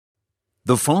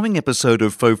The following episode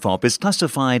of FOFOP is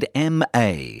classified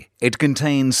MA. It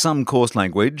contains some coarse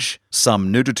language,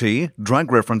 some nudity,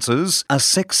 drug references, a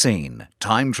sex scene,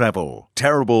 time travel,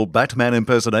 terrible Batman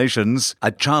impersonations,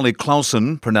 a Charlie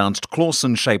Clausen, pronounced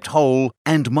Clausen-shaped hole,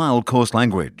 and mild coarse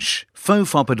language.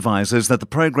 FOFOP advises that the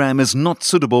program is not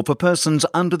suitable for persons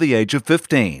under the age of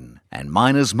 15, and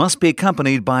minors must be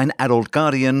accompanied by an adult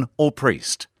guardian or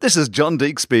priest. This is John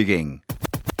Deek speaking.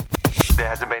 There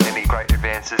hasn't been any great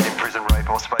advances in prison rape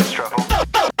or space travel.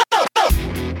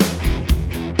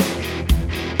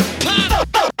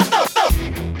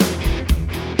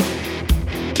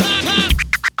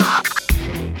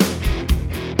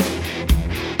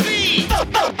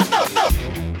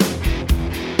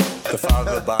 The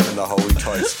father, the bun, and the holy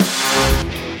toast.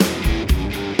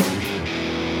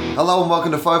 Hello and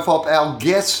welcome to FOFOP. Our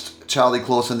guest, Charlie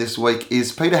Clausen, this week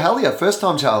is Peter Helliar. First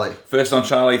time, Charlie. First time,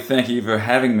 Charlie. Thank you for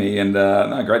having me, and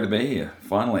great to be here.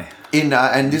 Finally.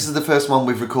 And this is the first one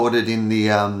we've recorded in the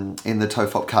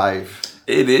FOFOP cave.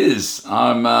 It is.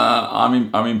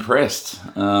 I'm impressed.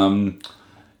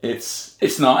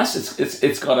 It's nice.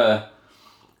 It's got a.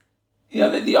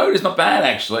 The odor is not bad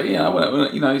actually.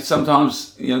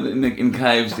 Sometimes in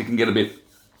caves it can get a bit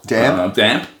damp,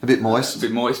 a bit moist.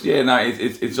 Yeah, no,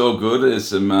 it's all good. There's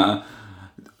some.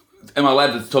 Am I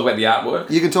allowed to talk about the artwork?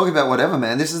 You can talk about whatever,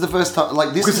 man. This is the first time. I'm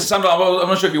not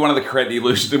sure if you wanted to create the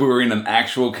illusion that we were in an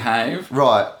actual cave,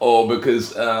 right? Or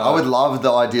because I would love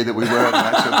the idea that we were in an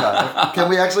actual cave. Can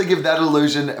we actually give that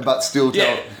illusion, but still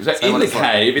tell? Yeah. So in the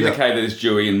cave that is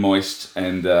dewy and moist,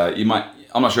 and you might.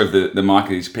 I'm not sure if the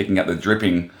mic is picking up the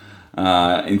dripping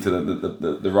into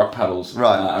the rock puddles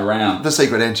around. The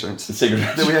secret entrance.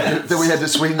 That we had to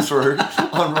swing through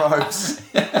on ropes.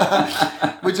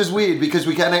 Which is weird because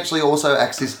we can actually also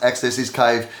access this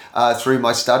cave through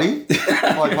my study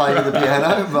by playing the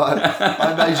piano, but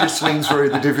I made you swing through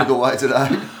the difficult way today.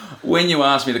 When you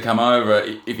asked me to come over,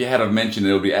 if you had have mentioned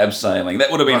it would be abseiling, that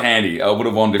would have been handy. I would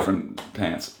have worn different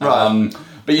pants. Right.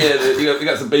 But yeah, you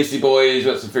got some Beastie Boys,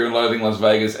 you got some Fear and Loathing Las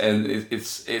Vegas, and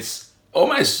it's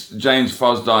almost James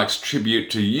Fosdyke's tribute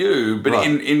to you, but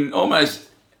in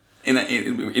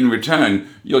return,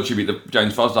 you'll tribute to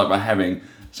James Fosdyke by having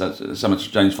so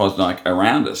much James Fosdyke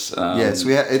around us. Yes,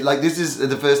 we this is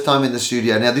the first time in the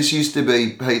studio. Now, this used to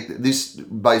be, this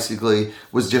basically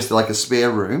was just like a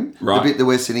spare room. Right. The bit that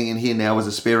we're sitting in here now was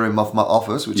a spare room off my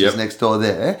office, which is next door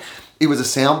there. It was a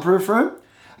soundproof room,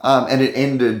 and it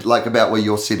ended like about where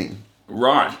you're sitting.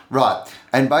 Right.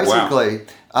 And basically,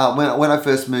 when I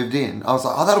first moved in, I was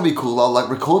like, oh, that'll be cool. I'll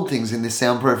record things in this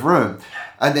soundproof room.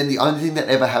 And then the only thing that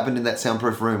ever happened in that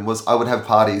soundproof room was I would have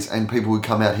parties and people would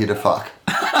come out here to fuck.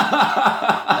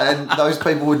 And those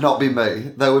people would not be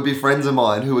me. They would be friends of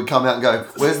mine who would come out and go,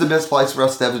 where's the best place for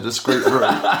us to have a discreet room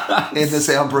in the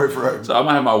soundproof room? So I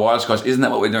might have my wires crossed. Isn't that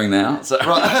what we're doing now? So I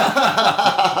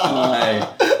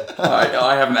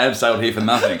haven't abseiled here for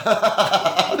nothing.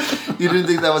 You didn't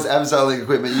think that was abseiling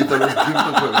equipment. You thought it was gift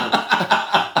equipment.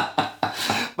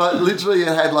 But literally it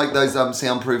had those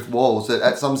soundproof walls that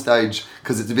at some stage,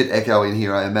 because it's a bit echo in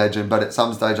here I imagine, but at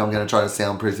some stage I'm going to try to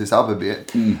soundproof this up a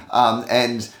bit.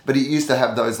 But it used to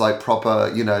have those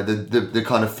proper, the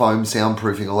kind of foam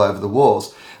soundproofing all over the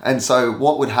walls. And so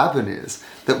what would happen is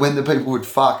that when the people would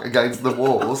fuck against the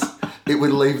walls, it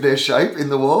would leave their shape in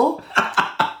the wall.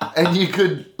 And you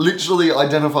could literally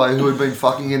identify who had been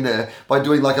fucking in there by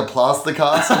doing a plaster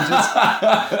cast and just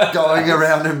going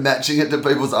around and matching it to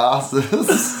people's asses.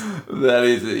 That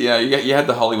is, you had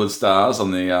the Hollywood stars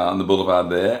on the boulevard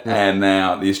there, and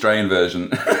now the Australian version.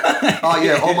 Oh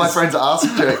yeah, all my friends' ass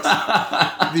checks.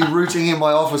 The routing in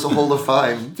my office Hall of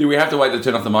Fame. Do we have to wait to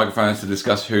turn off the microphones to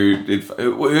discuss who is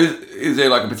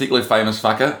there a particularly famous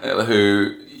fucker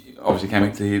who obviously came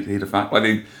here to fuck?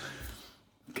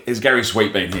 Has Gary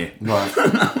Sweet been here? Right.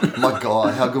 My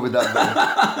God, how good would that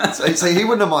be? So he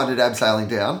wouldn't have minded abseiling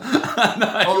down.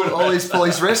 No, all his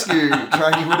police rescue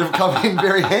training would have come in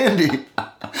very handy.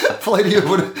 Sweetie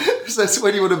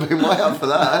would have been way up for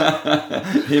that.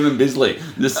 Him and Bisley.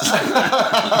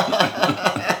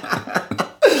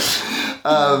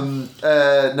 No,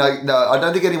 I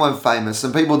don't think anyone famous.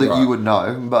 Some people that you would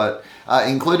know, but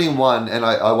including one, and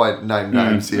I won't name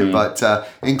names here, but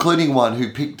including one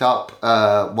who picked up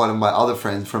one of my other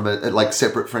friends from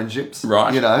separate friendships.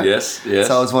 Right. Yes.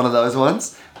 So I was one of those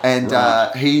ones, and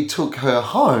he took her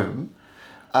home.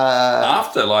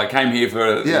 After came here for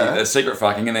a secret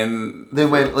fucking, and then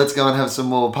went, let's go and have some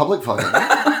more public fucking.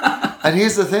 And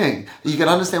here's the thing, you can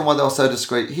understand why they were so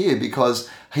discreet here, because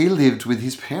he lived with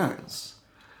his parents.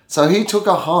 So he took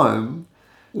her home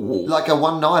like a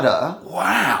one-nighter.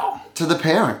 Wow. To the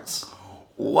parents.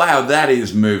 Wow, that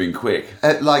is moving quick.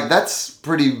 That's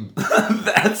pretty...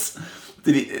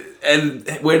 And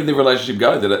where did the relationship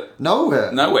go? Did it...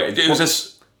 Nowhere. It was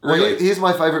just... Really? Well, here's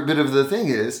my favourite bit of the thing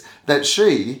is that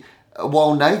she,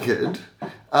 while naked,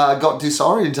 got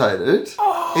disorientated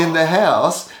in the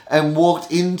house and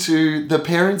walked into the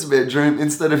parents' bedroom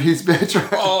instead of his bedroom.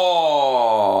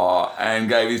 Oh, and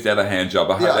gave his dad a hand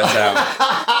job. I hope that's how...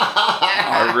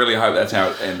 I really hope that's how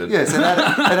it ended. Yes, it had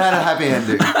a happy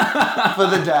ending for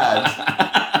the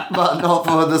dad, but not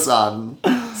for the son.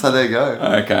 So there you go.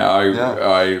 Okay,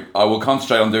 I will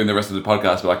concentrate on doing the rest of the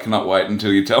podcast, but I cannot wait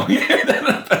until you tell me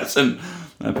that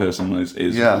person was.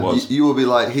 You will be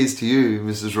like, here's to you,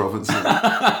 Mrs. Robinson.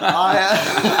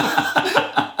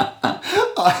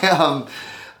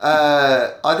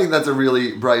 I think that's a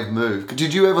really brave move.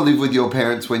 Did you ever live with your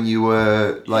parents when you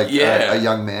were a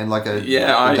young man,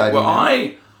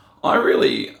 I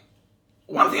really,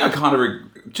 one thing I kind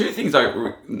of, two things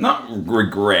I not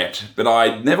regret, but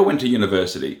I never went to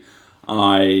university.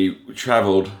 I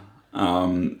travelled.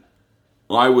 I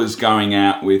was going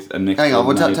out with a next. Hang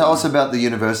on, tell us about the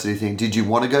university thing. Did you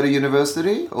want to go to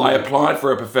university? Or? I applied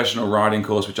for a professional writing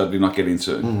course, which I did not get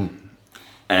into. Mm-hmm.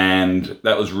 And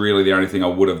that was really the only thing I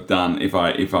would have done if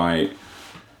I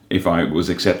was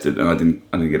accepted, and I didn't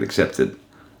get accepted.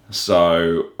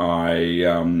 So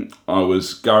I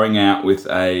was going out with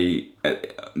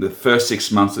the first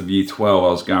 6 months of Year 12. I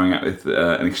was going out with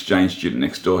an exchange student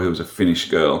next door who was a Finnish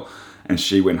girl, and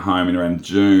she went home in around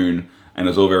June, and it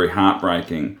was all very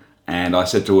heartbreaking. And I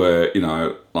said to her,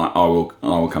 I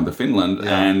will come to Finland,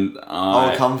 and I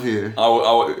will come for you.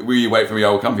 Will you wait for me? I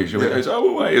will come for you. She goes, I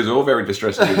will wait. It was all very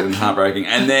distressing and heartbreaking.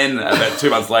 And then about 2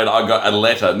 months later, I got a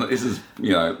letter. This is,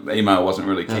 the email wasn't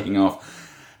really kicking off,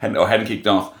 hadn't kicked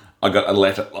off. I got a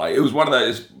letter. It was one of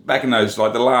those back in those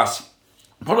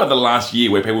probably the last year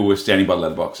where people were standing by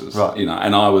letterboxes, right?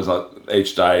 And I was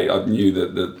each day I knew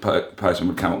that the postman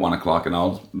would come at 1:00, and I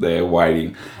was there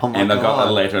waiting. And I got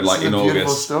a letter in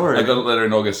August. Story. I got a letter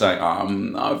in August saying,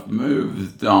 I've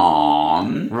moved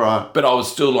on, right? But I would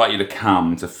still like you to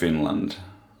come to Finland.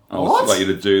 I would still like you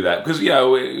to do that because we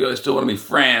still want to be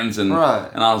friends, and right.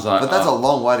 And I was like, but that's a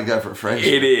long way to go for a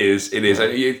friendship. It is.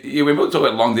 Yeah. When people talk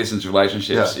about long distance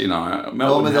relationships,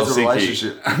 Melbourne, that's Helsinki, a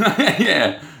relationship.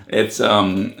 yeah. It's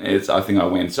I think I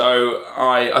win. So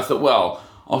I thought, well,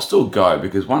 I'll still go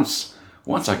because once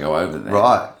I go over there,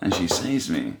 right, and she sees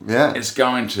me, it's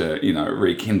going to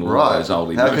rekindle right. those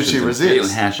old emotions. How could she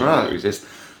resist? How she could resist?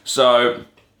 So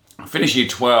I finished Year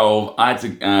 12. I had to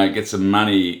get some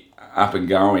money up and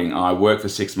going. I worked for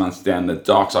 6 months down the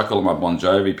docks. I call it my Bon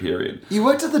Jovi period. You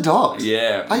worked at the docks?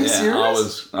 Yeah. Are you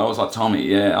serious? I was like Tommy.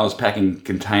 Yeah, I was packing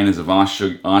containers of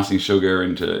icing sugar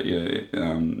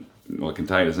into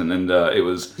containers, and it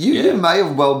was... You may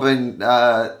have well been,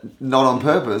 not on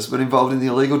purpose, but involved in the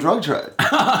illegal drug trade.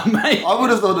 Mate. I would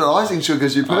have thought that icing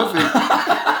sugars you're perfect.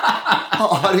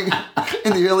 Hiding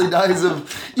in the early days of...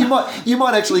 You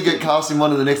might actually get cast in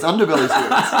one of the next Underbelly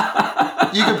series.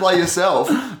 You could play yourself.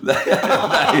 They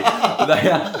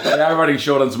are running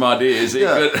short on some ideas.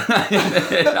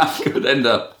 I could end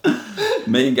up...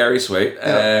 Me and Gary Sweet,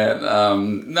 and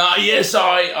I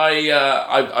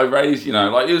raised, it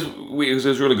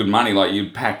was really good money.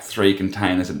 You'd pack 3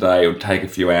 containers a day. It would take a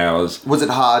few hours. Was it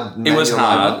hard? It was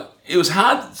hard. It was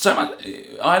hard so much.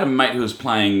 I had a mate who was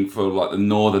playing for the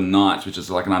Northern Knights, which is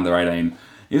an under-18.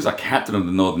 He was captain of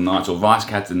the Northern Knights or vice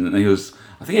captain, and he was,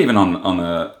 I think, even on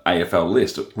a AFL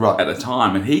list at the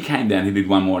time. And he came down. He did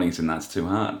one morning and said, "That's too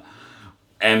hard."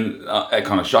 And it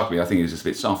kind of shocked me. I think he was just a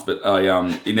bit soft, but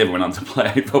he never went on to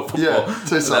play football. Yeah,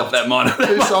 too soft. That might have,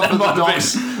 too soft for the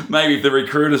docks. Maybe if the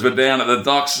recruiters were down at the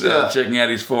docks checking out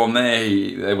his form there,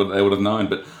 they would have known.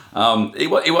 But it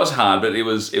was hard, but it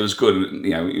was good.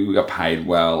 We got paid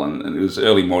well, and it was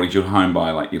early mornings. You were home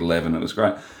by 11. It was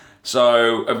great.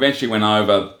 So eventually went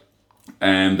over,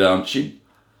 and she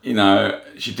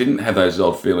didn't have those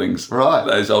old feelings. Right.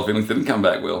 Those old feelings didn't come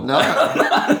back, Will. No.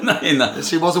 No.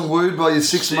 She wasn't wooed by your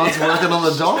 6 months working on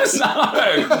the docks?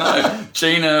 No.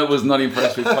 Gina was not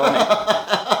impressed with Tommy.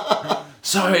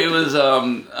 So it was...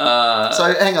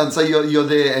 so hang on. So you're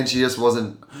there and she just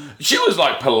wasn't... She was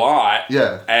polite.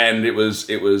 Yeah. And it was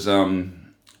Did it was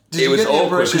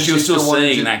awkward because she was still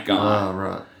seeing that guy. Oh,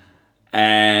 right.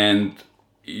 And,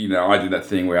 I did that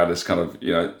thing where I just kind of,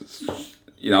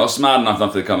 I was smart enough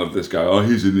not to kind of just go, oh,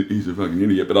 he's a fucking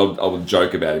idiot, but I would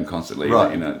joke about him constantly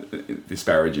in a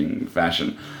disparaging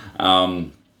fashion.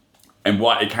 And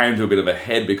it came to a bit of a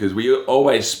head because we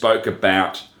always spoke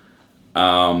about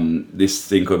this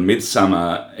thing called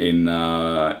Midsummer in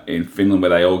Finland, where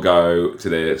they all go to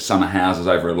their summer houses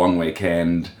over a long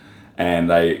weekend, and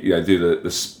they do the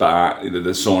spa,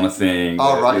 the sauna thing.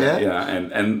 Oh, right, yeah. Yeah,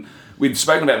 and we'd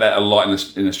spoken about that a lot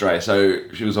in Australia.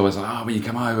 So she was always like, "Oh, when you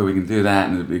come over, we can do that,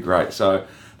 and it'd be great." So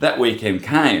that weekend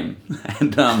came,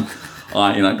 and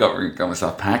I got my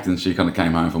stuff packed, and she kind of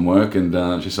came home from work,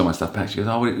 and she saw my stuff packed. She goes,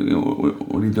 "Oh,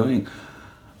 what are you doing?"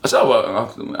 I said, "Oh,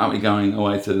 well, aren't we going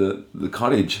away to the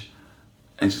cottage?"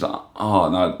 And she's like, "Oh,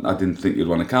 no, I didn't think you'd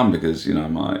want to come because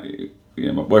my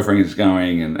boyfriend is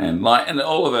going and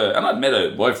all of her, and I'd met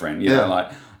her boyfriend,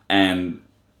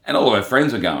 and all of her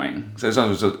friends were going. So it's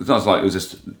not like it was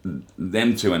just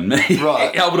them two and me.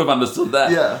 Right. I would have understood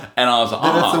that. Yeah. And I was like,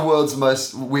 Then it's the world's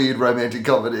most weird romantic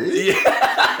comedy.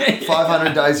 Yeah.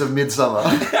 500 Days of Midsummer.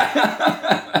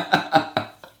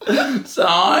 So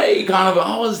I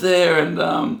was there,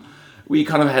 and we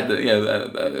kind of had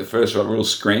the first real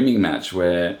screaming match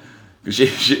where she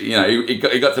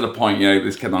it got to the point,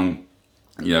 this kept on,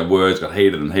 words got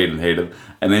heated and heated and heated,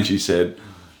 and then she said,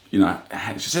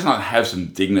 have some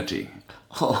dignity.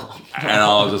 Oh, and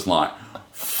I was just like,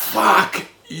 fuck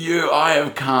you, I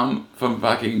have come from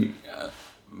fucking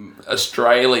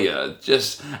Australia,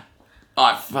 just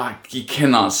fuck, you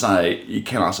cannot say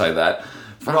that.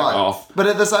 Fuck off. But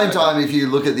at the same time, if you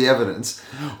look at the evidence,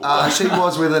 she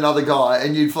was with another guy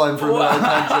and you'd flown from another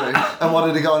country and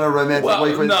wanted to go on a romantic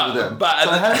weekend with them. But so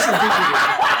have some dignity.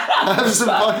 Have some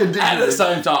fucking dignity. At the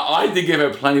same time, I did give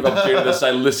her plenty of opportunity to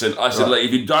say, listen, I said, look,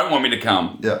 if you don't want me to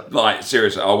come,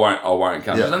 seriously, I won't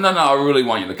come. She said, no, I really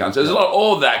want you to come. So there's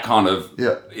all that kind of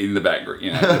in the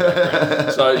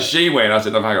background, So she went, I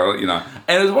said, no, fuck it,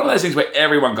 And it was one of those things where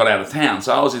everyone got out of town.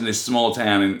 So I was in this small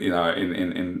town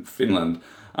in Finland,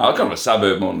 kind of a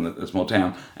suburb more than a small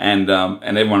town, and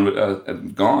everyone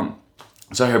had gone.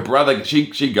 So her brother,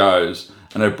 she goes,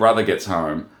 and her brother gets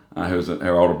home, who's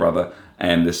her older brother,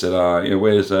 and they said,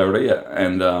 where's Ria?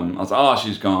 And I was like, oh,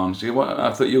 she's gone. She said, what?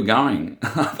 I thought you were going.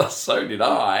 I thought, so did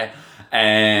I.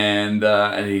 And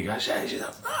he goes, hey, she's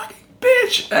a fucking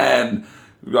bitch. And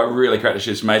I really cracked the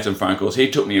shit. Just made some phone calls.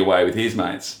 He took me away with his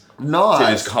mates. Nice.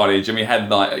 To this cottage, and we had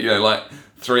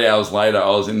 3 hours later, I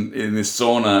was in this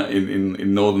sauna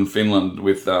in northern Finland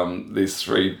with these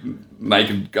three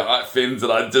naked Finns that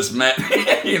I'd just met,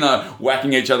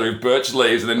 whacking each other with birch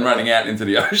leaves and then running out into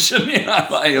the ocean.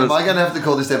 Am I going to have to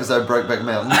call this episode Brokeback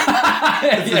Mountain?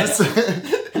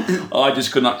 I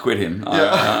just could not quit him.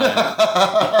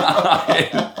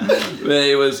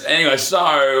 It was anyway.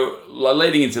 So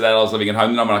leading into that, I was living at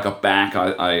home. Then when I got back,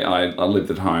 I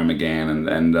lived at home again, and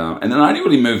then I only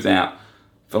really moved out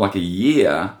for like a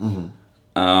year.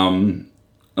 Mm-hmm.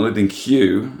 I lived in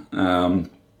Kew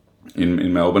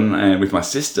in Melbourne and with my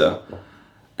sister,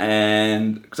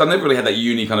 and because I never really had that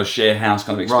uni kind of share house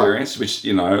kind of experience, which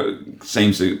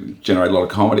seems to generate a lot of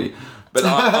comedy. But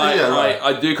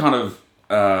I do kind of.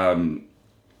 So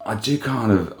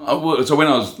when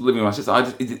I was living with my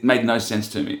sister, it made no sense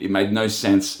to me. It made no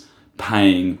sense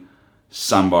paying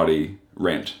somebody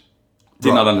rent.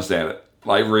 Did not understand it.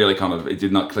 Like really it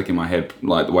did not click in my head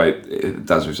like the way it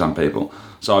does with some people.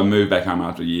 So I moved back home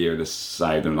after a year, just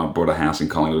saved, and I bought a house in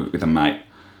Collingwood with a mate.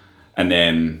 And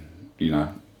then,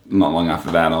 not long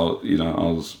after that, I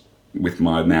was with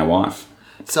my now wife.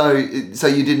 So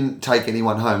you didn't take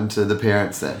anyone home to the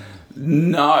parents then?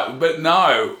 No.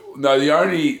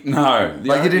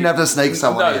 You didn't have to sneak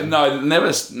someone in? No,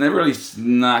 never really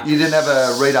snuck. You didn't have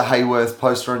a Rita Hayworth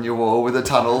poster on your wall with a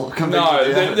tunnel?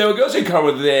 No, there were girls who kind of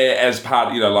were there as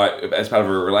part, as part of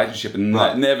a relationship, and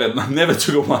never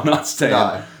took a one night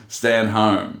stand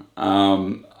home.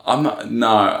 I'm not.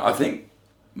 No, I think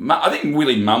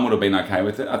really Mum would have been okay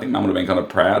with it. I think Mum would have been kind of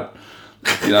proud.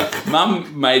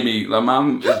 Mum made me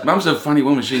Mum's a funny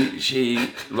woman. She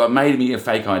made me a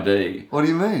fake ID. What do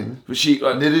you mean? She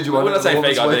knitted you one. When I say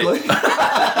fake ID,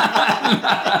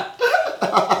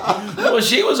 well,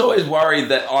 she was always worried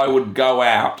that I would go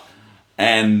out,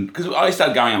 and because I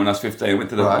started going out when I was 15. I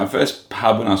went to my first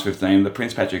pub when I was 15, the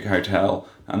Prince Patrick Hotel,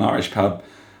 an Irish pub,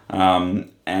 and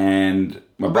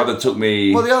my brother took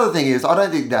me. Well, the other thing is, I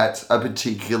don't think that's a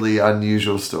particularly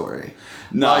unusual story.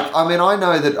 No. I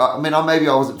know that, maybe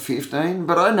I wasn't 15,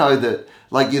 but I know that,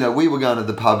 we were going to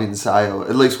the pub in Sale,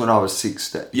 at least when I was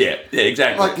 16. Yeah,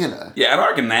 exactly. Yeah, and I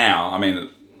reckon now,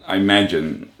 I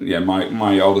imagine,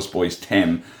 my oldest boy's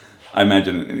 10, I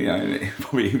imagine,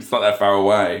 probably it's not that far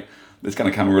away. It's going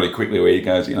to come really quickly where he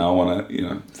goes, I want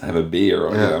to, have a beer.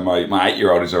 Or, my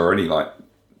 8-year-old is already,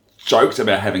 jokes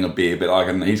about having a beer, but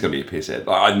he's going to be a pisshead.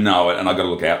 I know it, and I've got to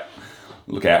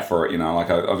look out for it,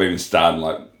 I've even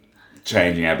started,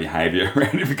 changing our behaviour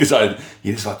around it because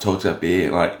he just talks about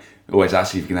beer, always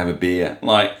asks you if you can have a beer,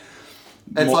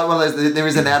 It's like one of those. There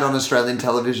is an ad on Australian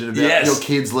television about your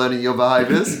kids learning your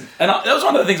behaviours. And that was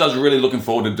one of the things I was really looking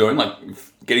forward to doing, like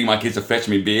getting my kids to fetch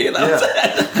me beer. That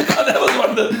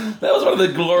was one of the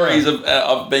glories of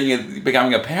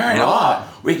becoming a parent. Right.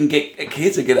 We can get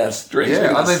kids to get us drinks.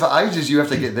 Yeah, I mean, for ages you have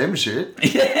to get them shit.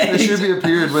 Yeah, there should be a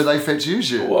period where they fetch you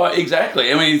shit. Well,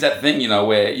 exactly. I mean, it's that thing,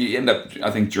 where you end up, I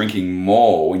think, drinking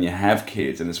more when you have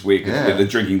kids, and it's weird because the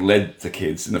drinking led to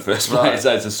kids in the first place. Right.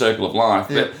 So it's a circle of life.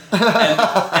 Yeah.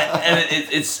 But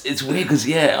it's weird because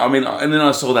I mean, and then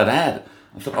I saw that ad.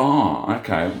 I thought, oh,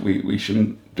 okay, we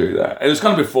shouldn't do that. It was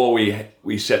kind of before we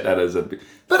set that as a thing.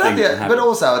 But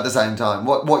also at the same time,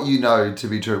 what you know to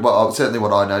be true, well, certainly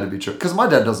what I know to be true, because my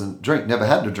dad doesn't drink, never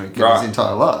had to drink in his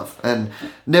entire life, and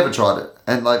never tried it.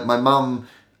 And like my mum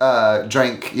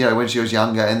drank, when she was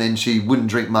younger, and then she wouldn't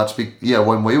drink much,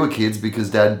 when we were kids because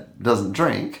dad doesn't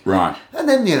drink. Right. And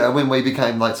then, when we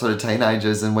became like sort of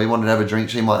teenagers and we wanted to have a drink,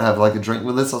 she might have like a drink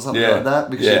with us or something like that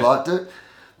because she liked it.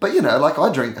 But, like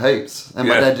I drink heaps and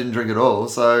my dad didn't drink at all.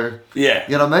 So, you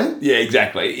know what I mean? Yeah,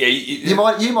 exactly. Yeah, you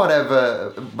might have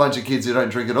a bunch of kids who don't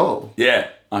drink at all. Yeah.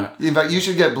 In fact, you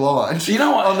should get blind. You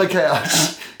know what? On the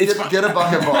couch. Get a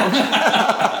bucket bomb.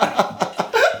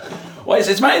 Well,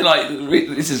 it's made like,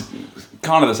 this is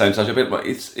kind of the same subject, but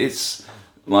it's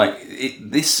like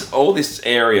all this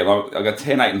area. Like, I got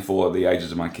 10, 8 and 4 the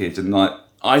ages of my kids, and like,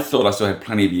 I thought I still had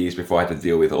plenty of years before I had to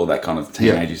deal with all that kind of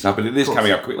teenage stuff, but it is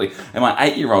coming up quickly. And my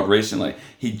 8-year-old recently,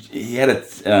 he had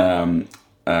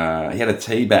a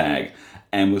tea bag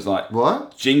and was like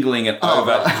jingling it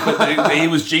over. He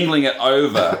was jingling it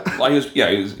over, like he was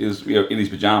in his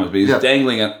pajamas, but he was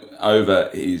dangling it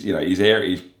over his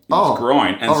his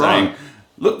groin and saying,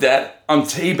 "Look, Dad, I'm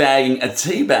teabagging a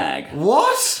tea bag."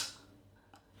 What?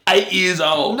 8 years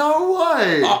old. No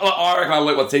way. I reckon I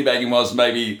learned what teabagging was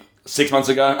maybe 6 months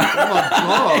ago. Oh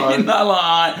my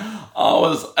God. I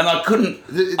was, and I couldn't.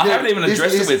 I haven't even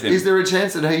addressed it with him. Is there a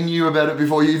chance that he knew about it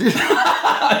before you did?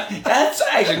 That's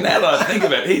actually, now that I think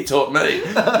of it, he taught me.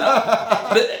 No,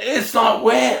 but it's like,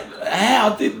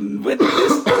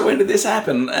 when did this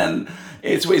happen? And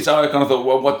it's weird. So I kind of thought,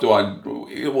 well, what do I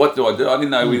do? I didn't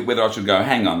know whether I should go.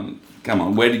 Hang on, come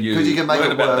on. Where did you? Because you can make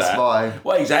it worse by.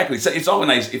 Well, exactly. So it's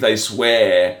like if they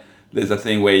swear. There's a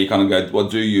thing where you kind of go, well,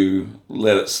 do you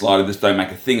let it slide and just don't make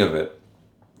a thing of it?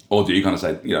 Or do you kind of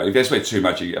say, if they swear too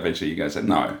much, eventually you're going to say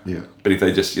no. Yeah. But if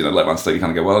they just, let one slip, you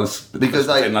kind of go, well, because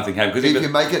nothing happened. If you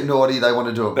make it naughty, they want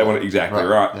to do it. They want it, exactly,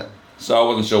 right. Yeah. So I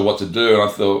wasn't sure what to do, and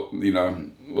I thought,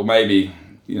 well, maybe,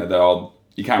 you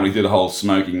can't really do the whole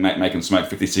smoking, make them smoke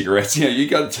 50 cigarettes. You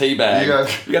got to teabag.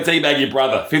 You got to teabag your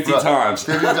brother 50 times.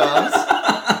 50 times.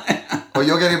 Well,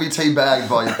 you're going to be teabagged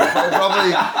by your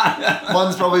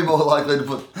one's probably more likely to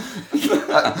put.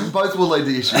 Both will lead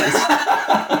to issues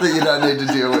that you don't need to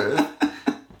deal with.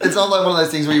 It's not like one of those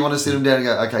things where you want to sit them down and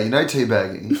go, okay,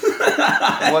 teabagging.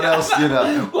 What else do you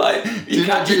know? Like,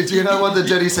 do you know what the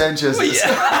Jenny Sanchez is?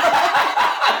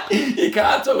 You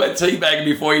can't talk about teabagging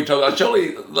before you talk.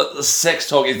 Surely the sex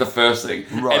talk is the first thing,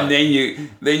 right? And then you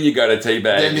go to teabagging.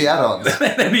 Then the add-ons.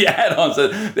 Then the add-ons.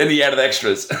 Then the added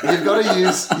extras. You've got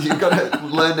to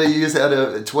learn to use how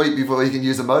to tweet before you can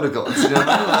use emoticons. You know what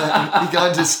I mean? You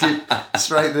can't just skip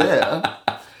straight there.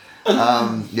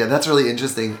 That's really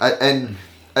interesting.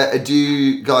 Do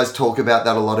you guys talk about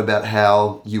that a lot, about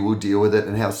how you will deal with it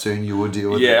and how soon you will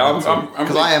deal with it? Yeah,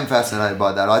 because I am fascinated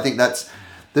by that. I think that's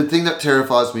the thing that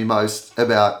terrifies me most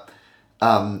about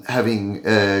having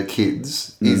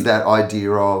kids is that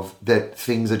idea of that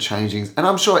things are changing. And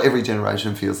I'm sure every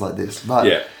generation feels like this,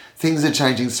 but things are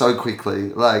changing so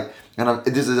quickly.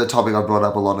 This is a topic I've brought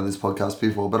up a lot on this podcast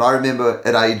before, but I remember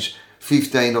at age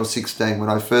 15 or 16 when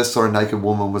I first saw a naked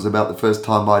woman was about the first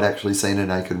time I'd actually seen a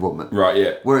naked woman. Right,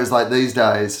 yeah. Whereas these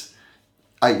days,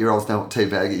 8-year-olds know what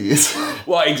teabagging is.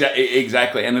 Well,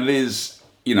 exactly. And it is,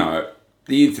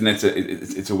 the internet's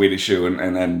it's a weird issue,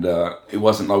 and it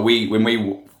wasn't like when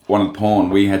we wanted porn,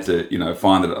 we had to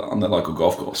find it on the local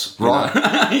golf course, right?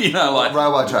 Like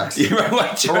railway tracks. Railway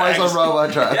tracks. Always on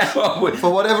railway tracks. For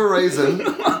whatever reason,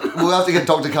 we'll have to get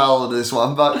Dr. Carl into this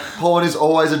one, but porn is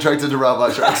always attracted to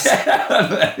railway tracks.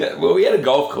 Well, we had a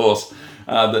golf course.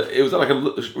 It was like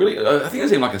I think it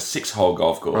was even like a 6-hole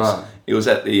golf course. Right. It was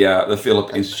at the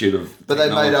Phillip Institute of But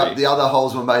Technology. They made up, the other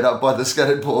holes were made up by the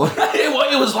scattered porn.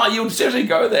 It was like you would seriously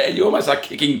go there and you're almost like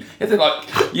kicking.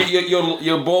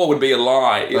 Your ball would be a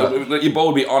lie. Right. Your ball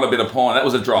would be on a bit of porn. That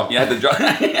was a drop. You had to drop.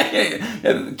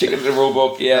 Check the rule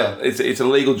book. Yeah, it's a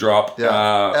legal drop. Yeah.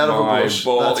 Out of a bush.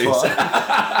 Ball That's fine.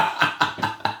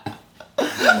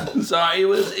 So it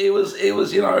was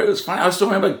funny. I still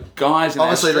remember guys in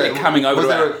the street coming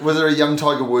over. Was there a young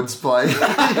Tiger Woods play?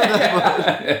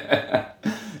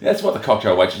 That's what the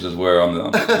cocktail waitresses were on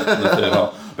the third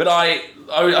hole. But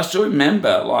I still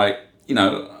remember, like, you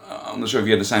know, I'm not sure if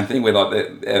you had the same thing where,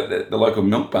 like, the local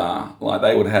milk bar, like,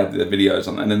 they would have the videos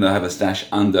on, and then they'll have a stash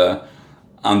under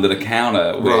the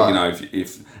counter where, you know,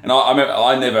 if and I remember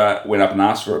I never went up and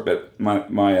asked for it, but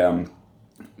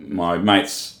my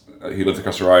mates who lived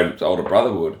across the road, older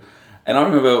brother would. And I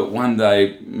remember one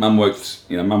day, Mum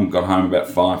got home about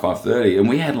 5:30, and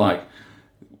we had, like,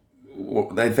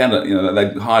 they found it, you know,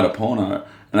 they hired a porno,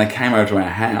 and they came over to our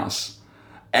house,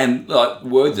 and, like,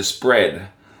 word just spread,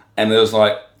 and there was,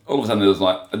 like, all of a sudden there was,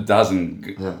 like, a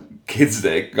dozen kids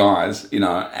there, guys, you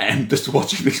know, and just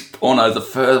watching this porno is the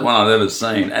first one I'd ever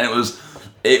seen, and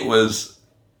it was,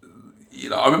 you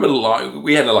know, I remember, like,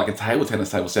 we had, like, a table tennis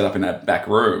table set up in that back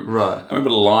room. Right. I remember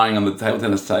lying on the table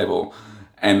tennis table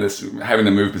and this, having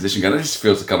to move position, going, this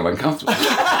feels kind of uncomfortable.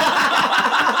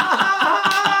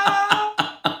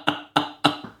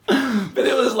 But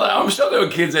it was like, I'm sure there were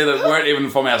kids there that weren't even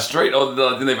from our street or that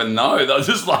I didn't even know. They were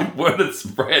just, like, word had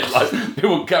spread. Like,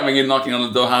 people coming in, knocking on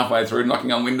the door halfway through,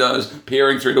 knocking on windows,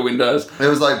 peering through the windows. It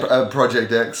was like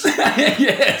Project X.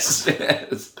 Yes.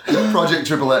 Project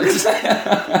Triple X.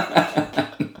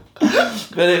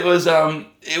 But it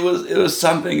was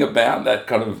something about that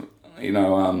kind of, you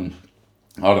know,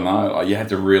 I don't know, you had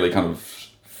to really kind of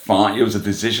find, it was a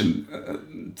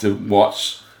decision to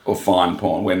watch or find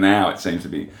porn, where now it seems to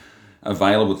be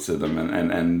available to them,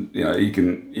 and you know, you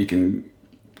can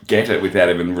get it without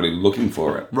even really looking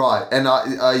for it. Right, and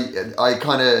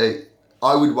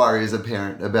I would worry as a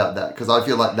parent about that, because I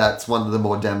feel like that's one of the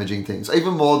more damaging things.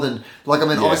 Even more than, like, I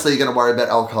mean, obviously you're going to worry about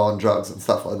alcohol and drugs and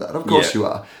stuff like that. Of course you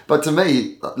are. But to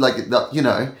me, like, you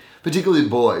know, particularly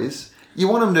boys, you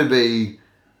want them to be,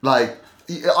 like,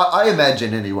 I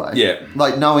imagine anyway. Yeah.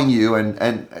 Like, knowing you,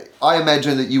 and I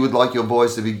imagine that you would like your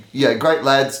boys to be, great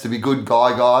lads, to be good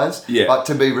guys. Yeah. But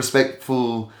to be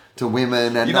respectful to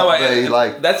women and, you know, not be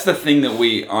like... That's the thing that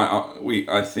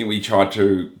I think we try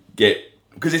to get...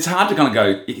 Because it's hard to kind of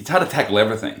go, it's hard to tackle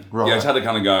everything. Right. You know, it's hard to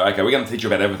kind of go, okay, we're going to teach you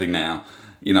about everything now,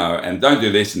 you know, and don't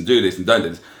do this and do this and don't do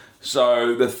this.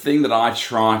 So the thing that I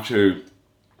try to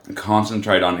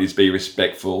concentrate on is be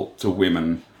respectful to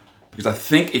women. Because I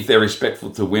think if they're respectful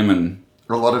to women,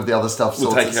 a lot of the other stuff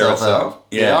will take care of itself.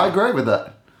 Yeah, I agree with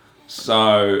that.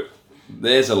 So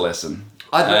there's a lesson.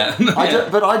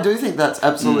 But I do think that's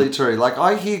absolutely true. Like,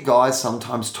 I hear guys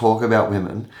sometimes talk about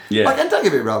women. Yeah. Like, and don't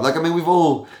get me wrong. Like, I mean, we've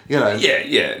all, you know,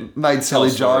 made silly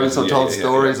jokes or told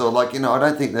stories or, like, you know, I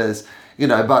don't think there's, you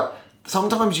know, but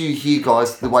sometimes you hear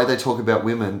guys, the way they talk about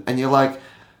women, and you're like,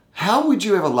 how would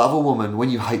you ever love a woman when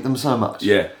you hate them so much?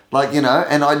 Yeah. Like, you know,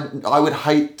 and I would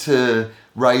hate to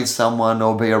raise someone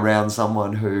or be around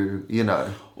someone who, you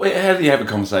know... Well, how do you have a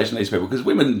conversation with these people? Because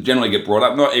women generally get brought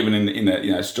up, not even in the,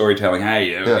 you know, storytelling, hey,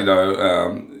 you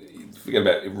know, forget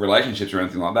about relationships or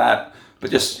anything like that,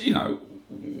 but just, you know,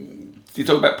 you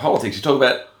talk about politics, you talk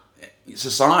about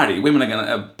society, women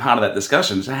are part of that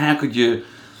discussion. So how could you,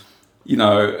 you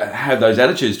know, have those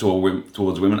attitudes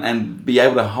towards women and be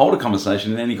able to hold a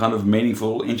conversation in any kind of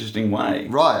meaningful, interesting way?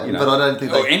 Right, you know, but I don't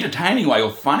think... Or entertaining way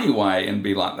or funny way and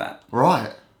be like that.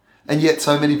 Right. And yet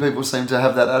so many people seem to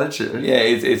have that attitude. Yeah,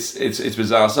 it's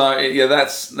bizarre. So, yeah,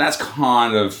 that's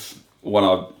kind of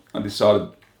what I decided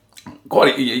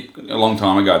quite a long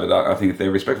time ago, that I think if they're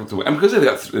respectful to women, because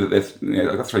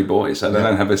they've got 3 boys, so they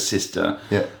don't have a sister.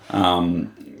 Yeah.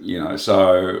 You know,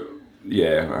 so...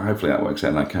 Yeah, hopefully that works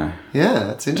out okay.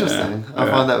 Yeah, it's interesting. I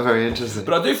find that very interesting.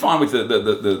 But I do find with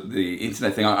the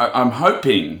internet thing, I'm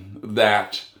hoping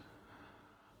that,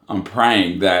 I'm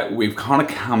praying that we've kind of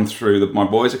come through, my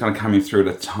boys are kind of coming through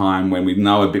at a time when we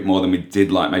know a bit more than we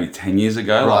did, like, maybe 10 years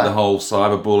ago. Right. Like the whole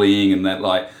cyberbullying and that,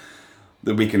 like,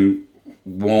 that we can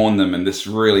warn them and just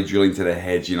really drill into their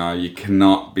heads, you know, you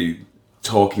cannot be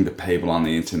talking to people on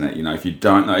the internet, you know, if you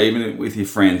don't know, even with your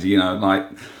friends, you know, like...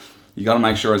 You got to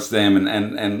make sure it's them,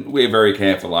 and we're very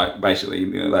careful. Like, basically,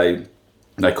 you know,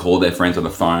 they call their friends on the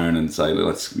phone and say,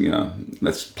 let's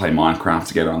play Minecraft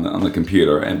together on the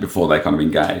computer, and before they kind of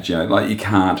engage, you know, like you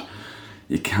can't,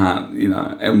 you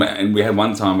know. And we had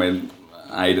one time when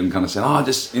Aidan kind of said,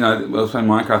 just, you know, we were playing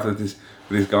Minecraft with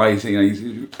this guy.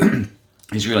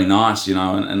 He's really nice, you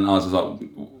know, and I was just like,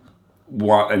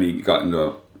 what? And he got into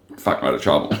a fuck load of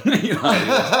trouble. You know, it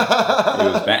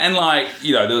was bad. And, like,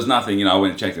 you know, there was nothing, you know, I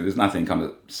went and checked it, there's nothing kind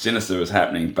of sinister was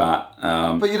happening, but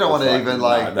you don't want to even,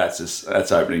 like... No,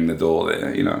 that's opening the door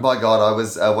there, you know. My God, I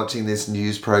was watching this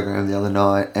news program the other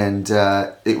night, and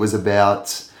it was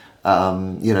about,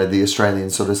 you know, the Australian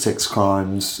sort of sex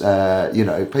crimes, you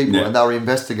know, people, and they were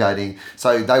investigating.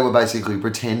 So they were basically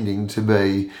pretending to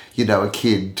be, you know, a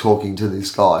kid talking to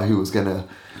this guy who was going to...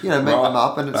 meet them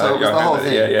up, and so it was the whole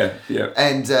thing. Yeah.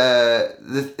 And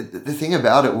the thing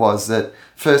about it was that,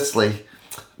 firstly,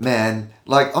 man,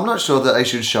 like, I'm not sure that they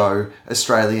should show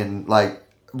Australian, like,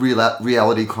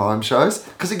 reality crime shows,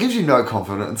 because it gives you no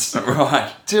confidence.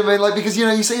 Right. Do you know what I mean? Like, because,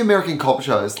 you see American cop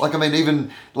shows, like, I mean,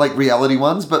 even, like, reality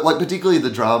ones, but, like, particularly the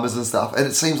dramas and stuff, and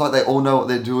it seems like they all know what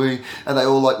they're doing, and they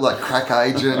all, like crack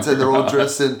agents, and they're all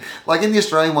dressed in, like, in the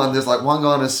Australian one, there's, like, one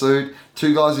guy in a suit,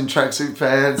 two guys in tracksuit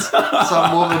pants,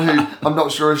 some woman who, I'm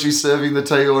not sure if she's serving the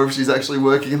tea or if she's actually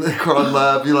working in the crime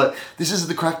lab. You're like, this is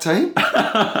the crack team?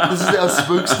 This is our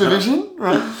spooks division,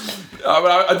 right?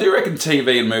 But I do reckon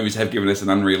TV and movies have given us an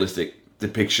unrealistic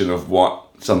depiction of what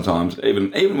sometimes,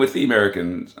 even with the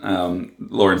American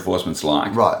law enforcement's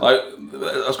like. Right. Like,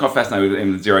 I was quite fascinated with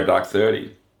even Zero Dark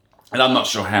 30. And I'm not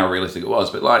sure how realistic it was,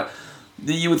 but, like,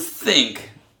 you would think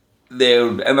there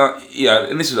would... And,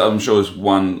 and this is, I'm sure, is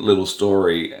one little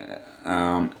story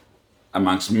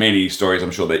amongst many stories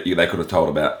I'm sure that they could have told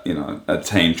about, a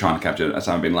team trying to capture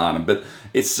Osama bin Laden. But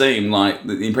it seemed like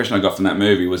the impression I got from that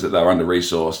movie was that they were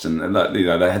under-resourced, and that, they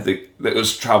had there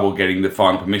was trouble getting the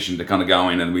final permission to kind of go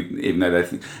in, and even though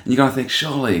and you kind of think,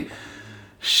 surely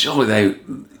they,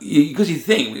 because you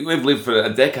think we've lived for a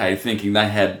decade thinking they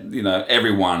had,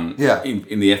 everyone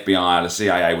in the FBI or the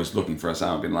CIA was looking for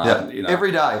Osama bin Laden.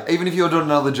 Every day, even if you were doing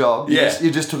another job, you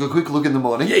just took a quick look in the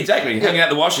morning. Yeah, exactly. Hanging out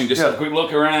the washing, just a quick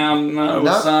look around.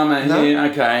 Osama here,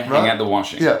 okay. Hang out the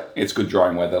washing. Yeah, it's good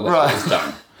drying weather. Let's get this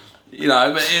done.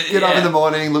 But get up in the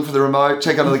morning, look for the remote,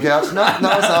 check under the couch. No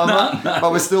Osama,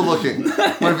 but we're still looking.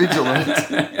 We're vigilant.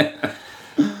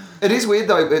 It is weird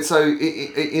though, so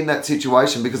in that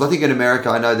situation, because I think in America,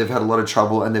 I know they've had a lot of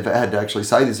trouble, and they've had to actually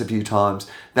say this a few times,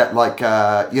 that, like,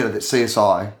 that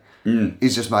CSI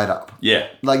is just made up. Yeah.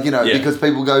 Like, because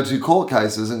people go to court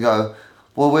cases and go,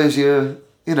 well, where's your,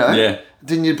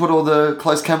 didn't you put all the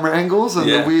close camera angles and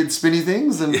the weird spinny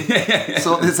things and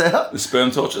sort this out? The sperm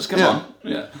torches, come on.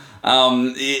 Yeah.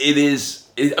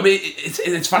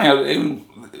 It's funny,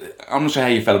 I'm not sure how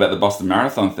you felt about the Boston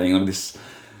Marathon thing, like this...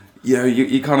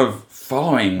 you're kind of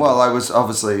following... Well, I was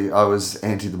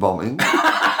anti the bombing.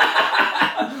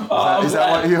 Is that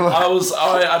what you were?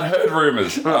 I'd heard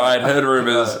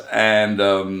rumours. And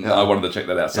I wanted to check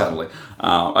that out suddenly.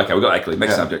 Okay, we've got actually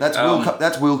next subject.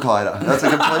 That's Will Kiter. That's a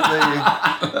completely...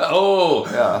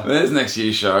 There's next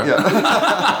year's show. Yeah.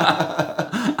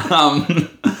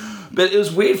 But it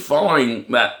was weird following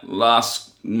that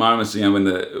last moments, when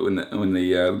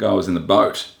the guy was in the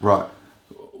boat. Right.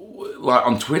 Like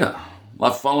on Twitter,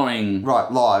 like following...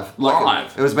 Right, live.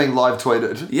 Like it was being live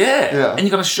tweeted. Yeah. And you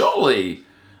got to surely...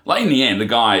 Like, in the end, the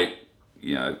guy,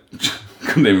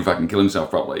 couldn't even fucking kill himself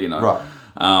properly, Right.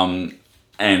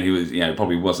 And he was,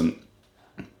 probably wasn't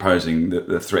posing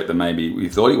the threat that maybe we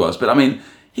thought he was. But, I mean,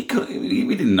 we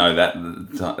didn't know that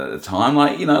at the time.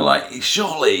 Like,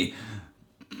 surely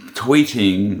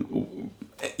tweeting...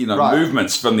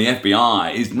 movements from the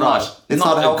FBI is not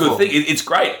a good thing. It's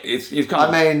great. It's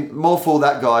kind of... more for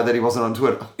that guy that he wasn't on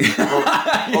Twitter.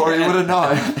 or he would have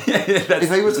known.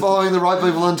 If he was following the right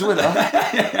people on Twitter,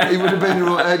 he would have been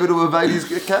able to evade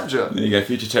his capture. There you go,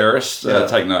 future terrorists,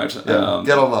 take note. Yeah.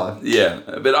 Get online. Yeah,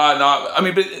 but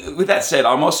but with that said,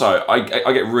 I'm also, I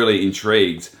get really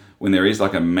intrigued when there is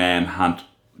like a manhunt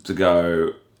to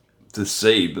go... to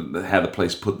see how the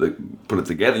police put it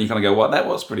together, and you kind of go, "Well, that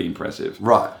was pretty impressive."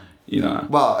 Right.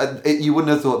 Well, you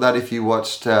wouldn't have thought that if you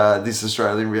watched this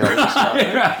Australian reality show.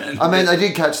 I mean, they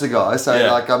did catch the guy, so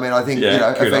I think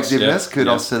effectiveness,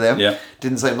 kudos to them. Yeah.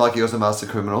 Didn't seem like he was a master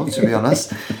criminal, to be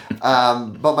honest.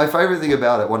 But my favourite thing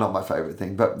about it, well, not my favourite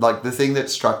thing, but like the thing that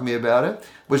struck me about it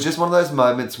was just one of those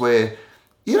moments where,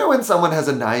 when someone has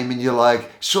a name and you're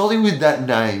like, surely with that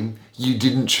name, you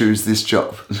didn't choose this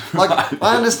job. Like,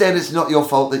 I understand it's not your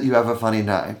fault that you have a funny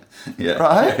name,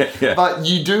 right? Yeah. But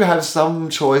you do have some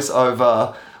choice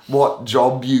over what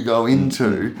job you go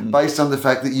into based on the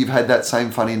fact that you've had that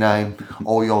same funny name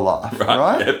all your life,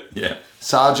 right? Yeah.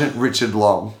 Sergeant Richard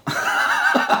Long.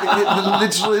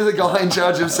 Literally the guy in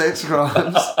charge of sex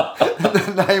crimes.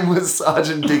 The name was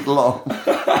Sergeant Dick Long.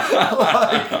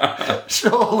 Like,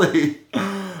 surely...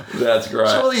 That's great.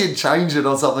 Surely you'd change it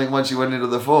or something once you went into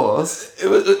the force.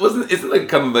 Isn't it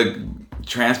kind of the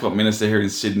transport minister here in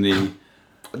Sydney,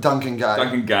 Duncan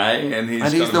Gay, and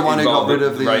he's the one who got rid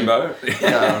of the rainbow.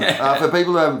 For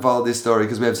people who haven't followed this story,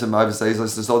 because we have some overseas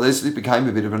listeners, so this became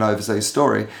a bit of an overseas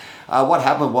story. What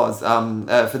happened was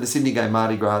for the Sydney Gay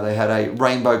Mardi Gras, they had a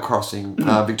rainbow crossing,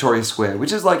 Victoria Square,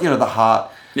 which is like the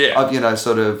heart. Of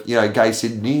gay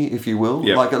Sydney, if you will,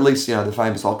 like at least the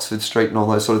famous Oxford Street and all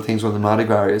those sort of things where the Mardi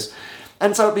Gras is.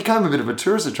 And so it became a bit of a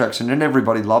tourist attraction, and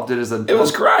everybody loved it. It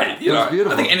was great. You know, was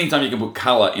beautiful. I think anytime you can put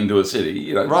colour into a city,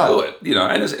 you know, Right. do it. You know,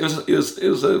 and it was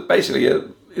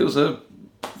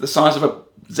the size of a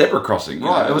zebra crossing. You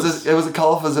Right, know, it was a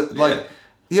colourful, like,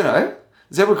 you know,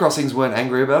 zebra crossings weren't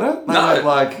angry about it. They weren't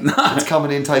like, it's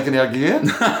coming in, taking our gear. They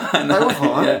were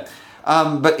fine. Yeah.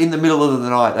 But in the middle of the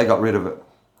night, they got rid of it.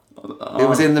 It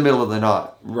was in the middle of the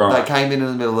night. Right. They came in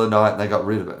the middle of the night and they got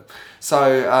rid of it.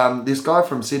 So this guy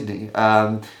from Sydney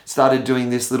started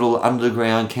doing this little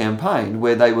underground campaign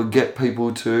where they would get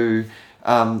people to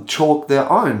chalk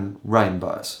their own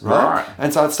rainbows, right?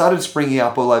 And so it started springing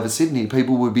up all over Sydney.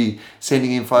 People would be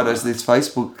sending in photos of this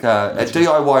Facebook, a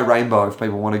DIY rainbow, if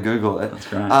people want to Google it. That's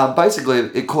great. Basically,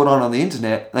 it caught on the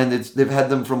internet, and they've had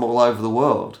them from all over the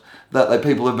world. That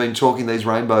people have been chalking these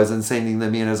rainbows and sending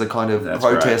them in as a kind of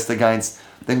protest against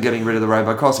them getting rid of the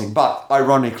rainbow crossing. But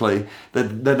ironically, the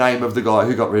name of the guy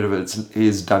who got rid of it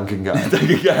is Duncan Gay.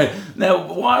 Duncan Gay. Now,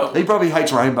 why? He probably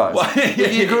hates rainbows.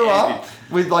 If you grew up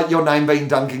with like your name being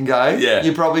Duncan Gay,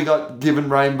 you probably got given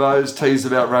rainbows, teased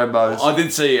about rainbows. I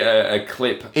did see a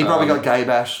clip. He probably got gay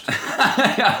bashed.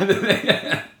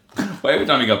 Well, every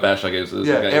time he got bashed, I guess.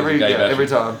 Every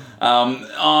time.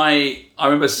 I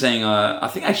remember seeing. I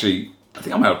think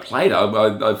I might have played it.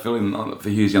 I filled in for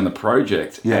Husey on the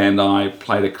project, and I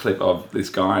played a clip of this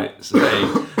guy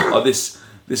saying, "Oh, this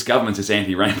government's just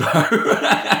anti-rainbow."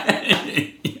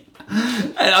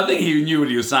 And I think he knew what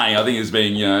he was saying. I think he was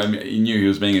being, he knew he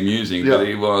was being amusing, but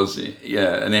he was,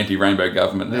 an anti-rainbow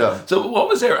government. Yeah. So, what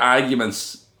was their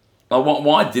arguments?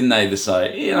 Why didn't they just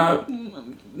say,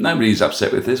 nobody's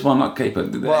upset with this, why not keep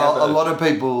it? Well, a lot of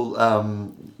people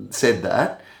said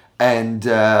that, and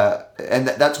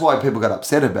that's why people got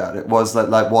upset about it. Was that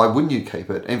like, why wouldn't you keep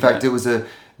it? In fact,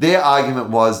 their argument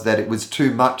was that it was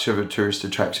too much of a tourist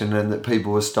attraction, and that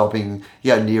people were stopping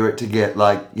near it to get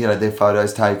their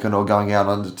photos taken or going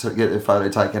out to get their photo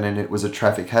taken, and it was a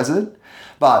traffic hazard.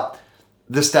 But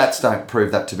the stats don't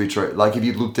prove that to be true. Like, if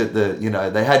you looked at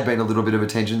there had been a little bit of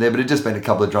attention there, but it'd just been a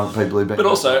couple of drunk people who'd been... But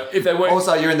also, if they were...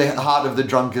 Also, you're in the heart of the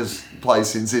drunkest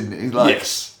place in Sydney.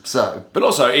 Yes. So... But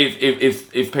also,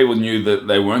 if people knew that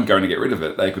they weren't going to get rid of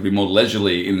it, they could be more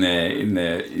leisurely in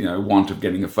their want of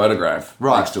getting a photograph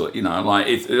next to it. Like,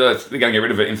 if they're going to get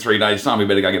rid of it in 3 days' time, we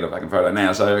better go get a fucking photo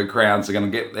now. So crowds are going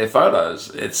to get their photos.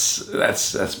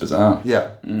 That's bizarre. Yeah.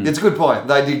 It's a good point.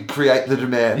 They did create the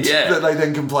demand that they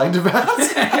then complained about.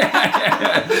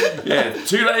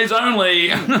 2 days only.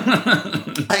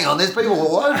 Hang on, there's people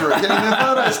all over it getting their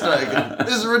photos taken.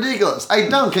 This is ridiculous. Hey,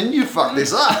 Duncan, you fucked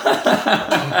this up.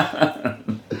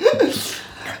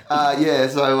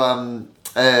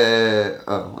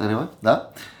 Anyway,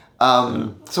 that.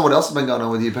 So what else has been going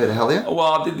on with you, Peter Helliar? Well,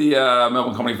 I did the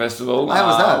Melbourne Comedy Festival. How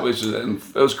was that?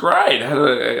 It was great. I had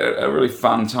a really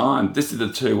fun time. Just did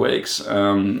the 2 weeks,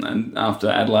 and after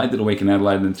Adelaide, did a week in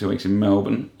Adelaide and then 2 weeks in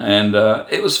Melbourne, and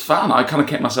it was fun. I kind of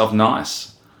kept myself nice.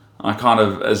 I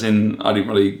didn't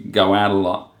really go out a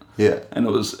lot. Yeah, and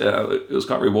it was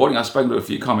quite rewarding. I spoke to a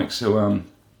few comics who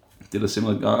did a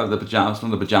similar guy, the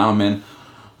Pajama Men.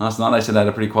 Last night they said they had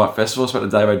a pretty quiet festival. I spoke to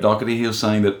Dave O'Doherty. He was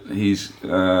saying that his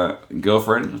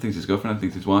girlfriend, I think it's his girlfriend, I think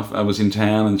it's his wife, was in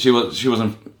town, and she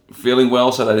wasn't feeling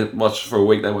well, so they watched for a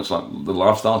week. They watched like the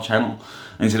Lifestyle Channel,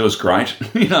 and he said it was great,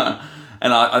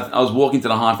 And I was walking to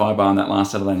the Hi-Fi bar on that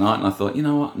last Saturday night, and I thought, you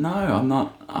know what? No, I'm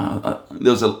not.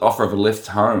 There was an offer of a lift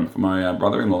home for my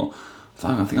brother-in-law. So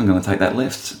I think I'm going to take that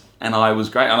lift. And I was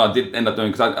great, and I did end up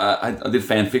doing, because I did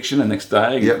fan fiction the next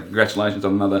day. Yep. Congratulations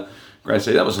on another great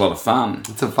series. That was a lot of fun.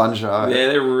 It's a fun show. Yeah,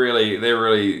 they're really.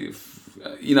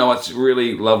 What's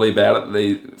really lovely about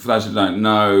it? For those who don't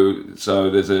know,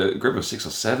 so there's a group of 6 or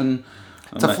 7.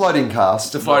 It's a floating cast.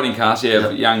 It's a floating cast,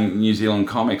 of young New Zealand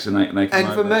comics, and they come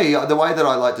And for me, the way that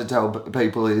I like to tell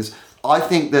people is, I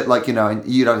think that, and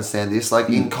you'd understand this,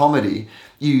 in comedy,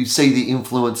 you see the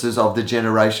influences of the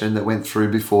generation that went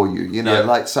through before you,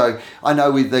 so I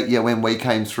know when we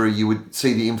came through, you would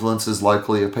see the influences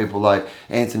locally of people like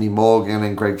Anthony Morgan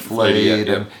and Greg Fleet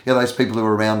and those people who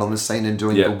were around on the scene and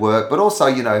doing the work, but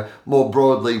also, more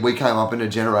broadly, we came up in a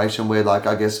generation where,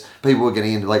 I guess people were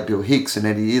getting into Bill Hicks and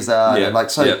Eddie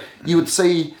Izzard, you would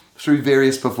see through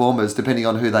various performers, depending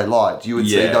on who they liked, you would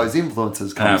see those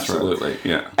influences come through. Absolutely,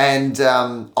 yeah. And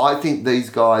I think these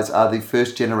guys are the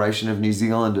first generation of New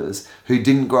Zealanders who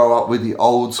didn't grow up with the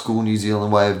old school New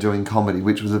Zealand way of doing comedy,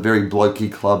 which was a very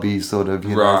blokey, clubby sort of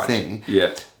thing.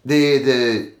 Yeah. They're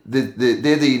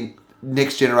the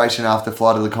next generation after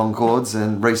Flight of the Conchords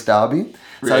and Rhys Darby.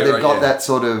 So they've got that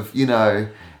sort of,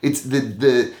 it's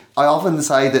I often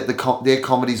say that their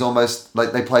comedy's almost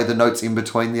like they play the notes in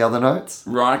between the other notes.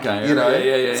 Right, okay. You know?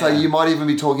 Yeah. So you might even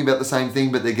be talking about the same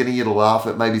thing, but they're getting you to laugh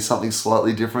at maybe something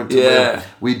slightly different to Yeah. where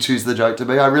we'd choose the joke to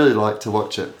be. I really like to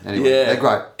watch it. Anyway, they're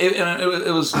great.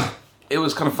 It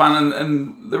was kind of fun,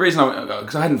 and the reason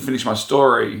because I hadn't finished my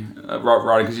story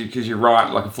writing, because you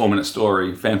write like a 4-minute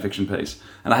story fan fiction piece,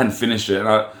 and I hadn't finished it, and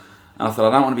I thought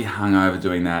I don't want to be hungover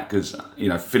doing that because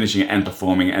finishing it and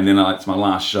performing it, and then it's my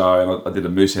last show, and I did a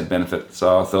Moosehead benefit,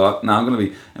 so I thought no, I'm going to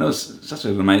be, and it was such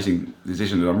an amazing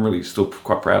decision that I'm really still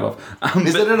quite proud of.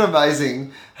 Isn't it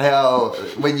amazing how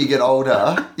when you get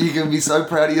older you can be so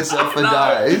proud of yourself for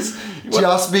days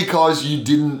just because you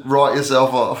didn't write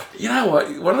yourself off? You know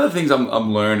what? One of the things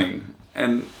I'm learning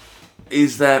and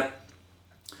is that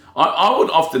I would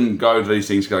often go to these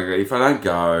things. Go, if I don't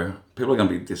go, people are going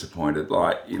to be disappointed.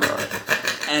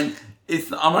 And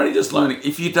I'm only just learning.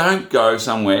 If you don't go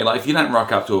somewhere, like if you don't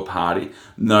rock up to a party,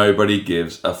 nobody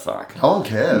gives a fuck. No one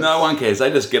cares. No one cares.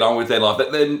 They just get on with their life.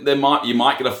 You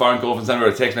might get a phone call from someone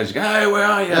or a text message. Go, hey, where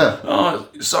are you? Yeah. Oh,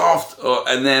 soft.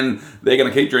 And then they're going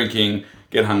to keep drinking,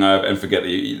 get hungover, and forget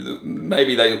that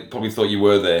maybe they probably thought you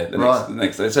were there the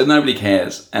next day. So nobody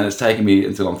cares. And it's taken me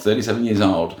until I'm 37 years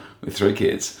old with 3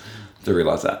 kids to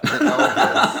realise that. No one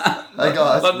cares. Hey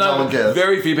guys, no one cares.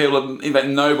 Very few people, in fact,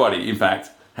 nobody, in fact,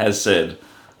 has said,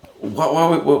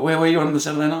 where were you on the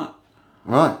Saturday night?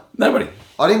 Right. Nobody.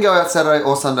 I didn't go out Saturday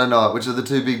or Sunday night, which are the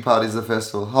 2 big parties of the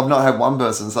festival. I've not had one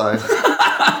person say,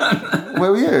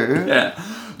 where were you? Yeah.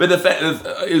 But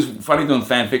it was funny doing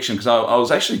fan fiction because I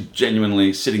was actually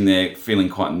genuinely sitting there feeling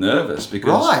quite nervous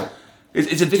because... Right. It's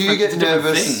a different, Do you get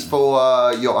nervous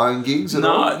for your own gigs at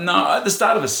all? No. At the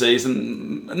start of a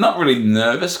season, not really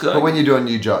nervous. But when you're doing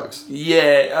new jokes?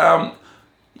 Yeah.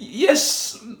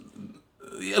 Yes,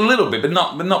 a little bit, but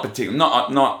not particularly.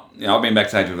 Not. I've been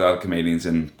backstage with other comedians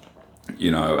and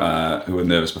who are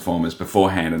nervous performers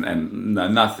beforehand, and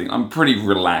nothing. I'm pretty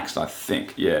relaxed, I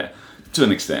think. Yeah, to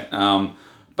an extent.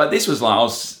 But this was like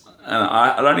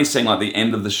I'd only seen like the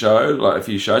end of the show, like a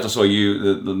few shows. I saw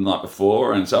you the night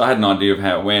before, and so I had an idea of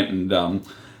how it went. And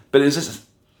but it's just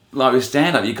like with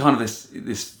stand up, you kind of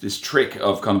this trick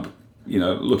of kind of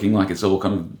looking like it's all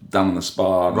kind of done on the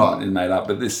spot and made up.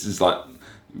 But this is like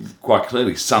quite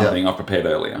clearly something I prepared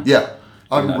earlier. Yeah,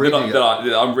 I'm reading it.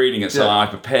 I'm reading it, so I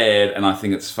prepared, and I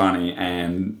think it's funny,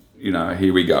 and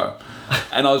here we go.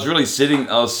 And I was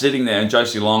sitting there, and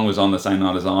Josie Long was on the same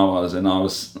night as I was, and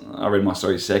I read my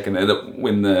story second. And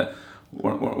when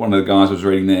one of the guys was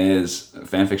reading theirs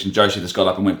fan fiction, Josie just got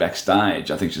up and went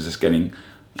backstage. I think she's just getting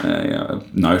a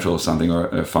note or something, or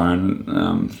a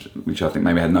phone, which I think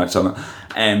maybe had notes on it.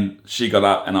 And she got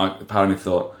up, and part of me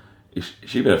thought,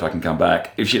 she better fucking come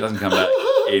back. If she doesn't come back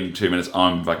in 2 minutes,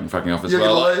 I'm fucking off as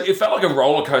well. It felt like a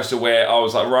roller coaster where I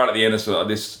was like right at the end. I thought,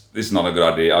 this is not a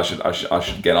good idea. I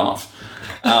should get off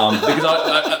because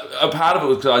a part of it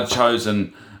was because I'd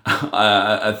chosen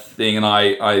a thing, and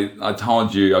I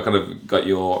told you, I kind of got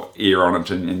your ear on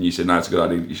it, and you said no, it's a good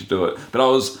idea. You should do it. But I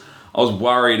was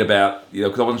worried about,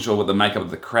 because I wasn't sure what the makeup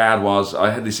of the crowd was.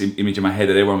 I had this image in my head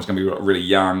that everyone was going to be really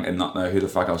young and not know who the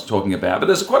fuck I was talking about. But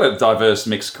there's quite a diverse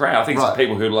mixed crowd. I think it's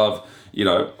people who love,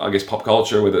 I guess pop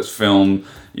culture, whether it's film,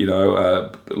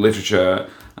 literature.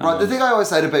 Right, the thing I always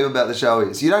say to people about the show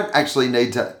is you don't actually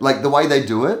need to, like the way they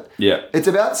do it, it's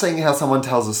about seeing how someone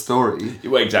tells a story.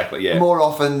 Well, exactly, yeah. More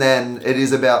often than it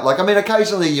is about,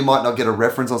 occasionally you might not get a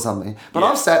reference or something, but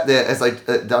I've sat there as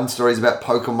they've done stories about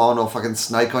Pokemon or fucking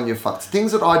Snake on your fucks,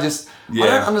 things that I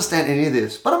don't understand any of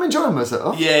this, but I'm enjoying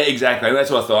myself. Yeah, exactly. And that's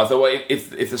what I thought. I thought, well,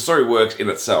 if the story works in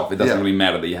itself, it doesn't really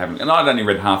matter that you haven't. And I'd only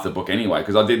read half the book anyway,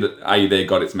 because I did Are You There,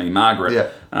 God, It's Me,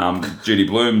 Margaret, Judy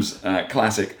Blume's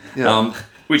classic. Yeah.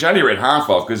 Which I only read half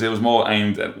of because it was more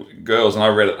aimed at girls, and I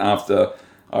read it after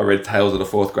I read Tales of the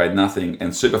Fourth Grade Nothing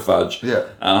and Super Fudge. Yeah.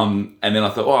 And then I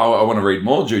thought, I want to read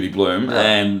more Judy Blume,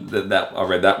 and that I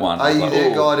read that one. Are You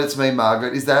There, God, It's Me,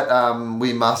 Margaret? Is that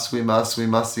we must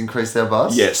increase our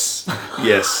bus? Yes.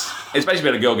 It's basically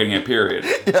about a girl getting her period.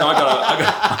 So I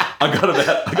got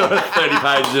about 30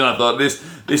 pages, and I thought this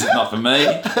is not for me.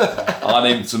 I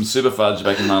need some Super Fudge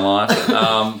back in my life.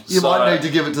 You might need to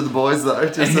give it to the boys though,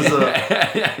 just as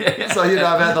a so you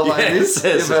know about the ladies.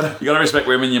 Yes. You got to respect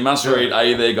women. You must read Are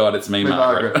You There, God, It's Me,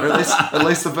 Margaret. Or at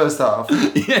least the first half.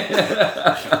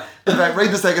 Yeah. In fact,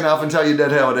 read the second half and tell your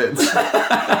dad how it ends.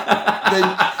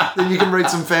 Then you can read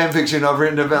some fan fiction I've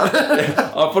written about it.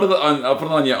 I'll put it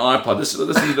on your iPod. Just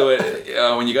listen to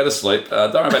it when you go to sleep.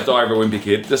 Don't worry about Diary of a Wimpy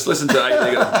Kid. Just listen to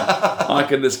it. I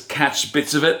can just catch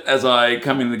bits of it as I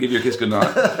come in to give you a kiss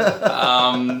goodnight.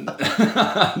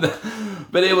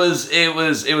 But it was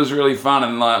really fun,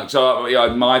 and like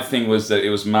so. My thing was that it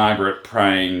was Margaret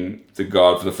praying to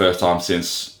God for the first time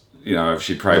since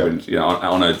she prayed when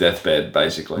on her deathbed,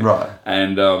 basically. Right.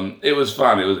 And it was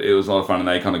fun. It was a lot of fun, and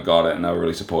they kind of got it, and they were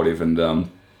really supportive, and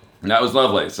that was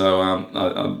lovely. So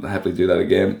I'd happily do that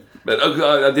again. But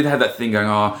I did have that thing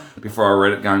going. Before I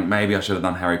read it, going maybe I should have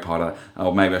done Harry Potter,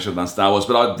 or maybe I should have done Star Wars.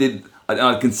 But I did.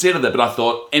 I considered it, but I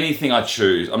thought anything I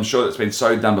choose, I'm sure that's been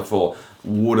so done before,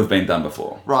 would have been done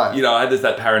before. Right. I had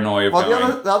that paranoia of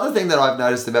going... The other thing that I've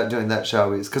noticed about doing that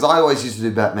show is, because I always used to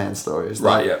do Batman stories.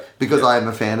 Right, yeah. Because I am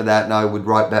a fan of that and I would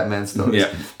write Batman stories.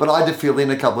 Yeah. But I did fill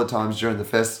in a couple of times during the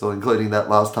festival, including that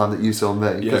last time that you saw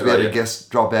me, because we had a guest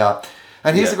drop out.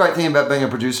 And here's the great thing about being a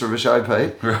producer of a show,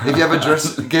 Pete. If you have a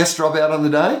guest drop out on the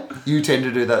day, you tend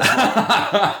to do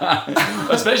that.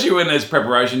 Especially when there's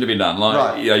preparation to be done.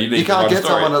 Like, you need you can't to get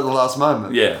someone at the last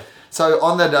moment. Yeah. So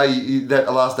on that day,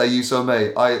 that last day you saw me,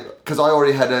 because I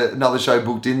already had another show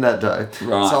booked in that day.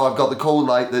 Right. So I've got the call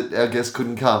late that our guest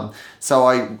couldn't come. So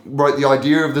I wrote the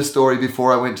idea of the story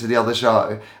before I went to the other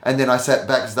show, and then I sat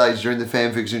backstage during the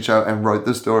fan fiction show and wrote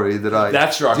the story that I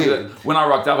That's right. did. When I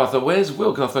rocked up, I thought, "Where's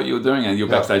Will?" Because I thought you were doing it. You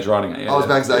were backstage writing it. Yeah, I was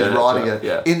backstage writing right.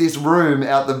 it in this room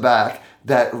out the back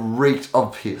that reeked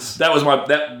of piss. That was my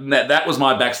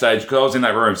backstage because I was in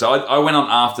that room. So I went on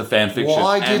after fan fiction.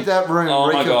 Why did that room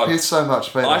reek of piss so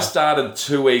much, Peter? I started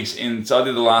 2 weeks in, so I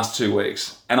did the last 2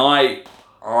 weeks, and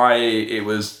it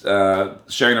was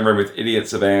sharing a room with Idiot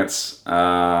Savants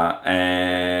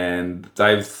and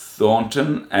Dave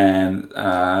Thornton and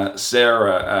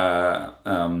Sarah.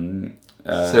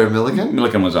 Sarah Millican?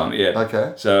 Millican was on, yeah.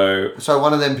 Okay. So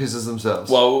one of them pisses themselves.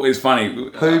 Well, it's funny.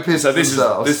 Who pisses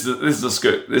themselves? This is a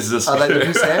scoop. This is a scoop. Are they the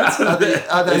piss ants? Are they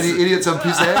the idiots on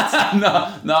piss ants?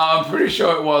 No, I'm pretty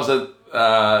sure it wasn't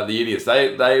the idiots.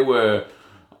 They were.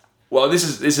 Well, this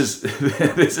is this is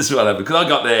what happened because I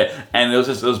got there and there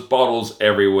was bottles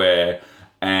everywhere,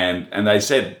 and they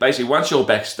said basically once you're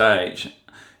backstage,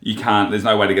 you can't. There's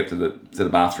no way to get to the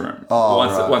bathroom. Oh,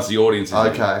 once the audience is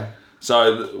okay. In.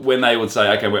 So when they would say,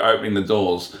 "Okay, we're opening the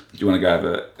doors. Do you want to go have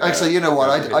a?" Actually, you know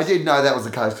what? I did know that was the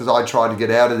case because I tried to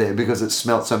get out of there because it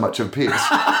smelt so much of piss,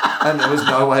 and there was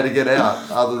no way to get out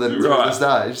other than through the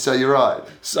stage. So you're right.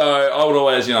 So I would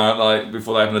always, like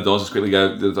before they open the doors, just quickly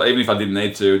go. Even if I didn't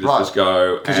need to, just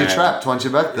go because you're trapped once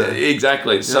you're back there.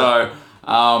 Exactly. Yeah. So.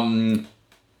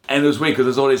 And it was weird because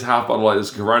there's all these half bottle, like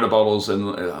there's Corona bottles,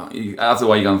 and after a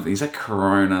while you're going to think, is that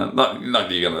Corona? Not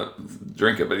that you're going to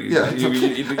drink it, but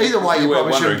either way, you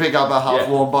probably shouldn't pick up a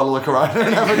half-warm bottle of Corona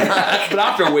and have a crack. But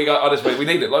after a week, I just went, we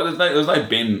need it. Like, there's no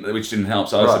bin, which didn't help.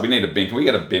 So I said, we need a bin. Can we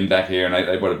get a bin back here? And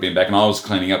they brought a bin back, and I was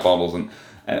cleaning up bottles and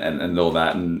all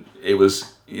that, and it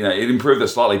was, it improved it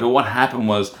slightly. But what happened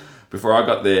was, before I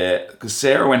got there, because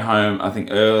Sarah went home, I think,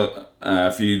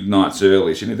 a few nights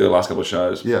early. She didn't do the last couple of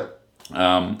shows. Yeah.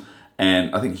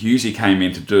 And I think Hughesy came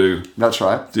in to do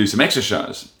some extra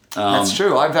shows. That's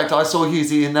true. In fact, I saw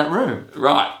Hughesy in that room.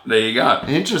 Right, there you go.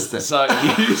 Interesting. So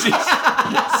Hughesy,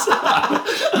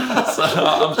 so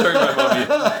I'm sure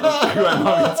my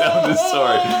mummy telling this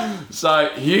story. So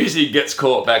Hughesy gets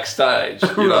caught backstage.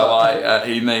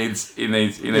 He needs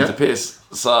a piss.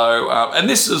 So and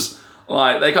this is.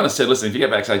 Like, they kind of said, listen, if you get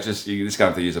backstage, you're just going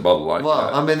to have to use a bottle.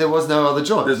 There was no other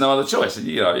choice. There's no other choice.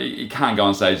 You can't go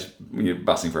on stage when you're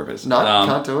busting for a piss. No,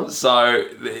 can't do it. So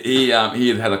he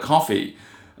had a coffee.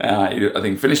 I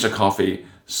think finished a coffee,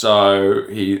 so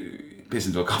he pissed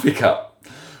into a coffee cup,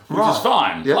 which is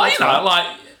fine. Yeah, it's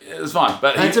fine.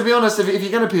 But to be honest, if you're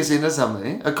going to piss into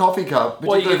something, a coffee cup,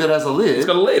 particularly if it has a lid, it's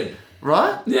got a lid.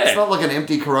 Right? Yeah. It's not like an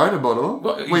empty Corona bottle.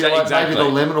 Well, maybe the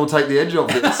lemon will take the edge off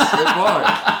this. It won't.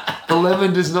 The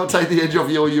lemon does not take the edge off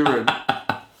your urine.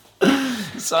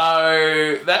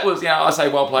 So that was, I say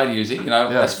well played, Hughesy.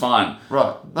 That's fine.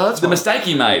 Right. No, that's the mistake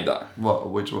he made, though. What?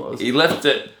 Which was? He left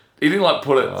it. He didn't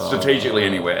put it strategically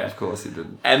anywhere. Of course he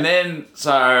didn't. And then,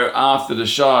 so after the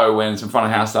show, when some front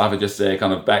of house staff are just there,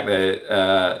 kind of back there,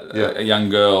 a young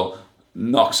girl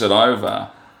knocks it over.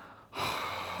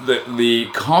 The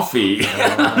coffee,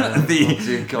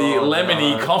 the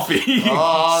lemony coffee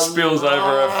spills over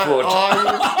her foot.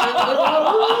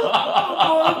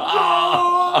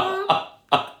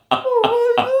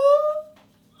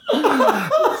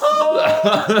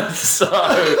 So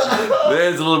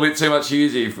there's a little bit too much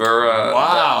Hughesy for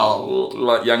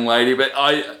like young lady. But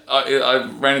I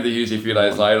ran into Hughesy a few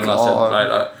days later, and I said, mate,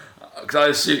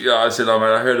 because I said, oh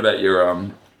mate, I heard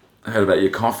about your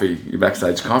coffee, your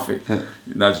backstage coffee.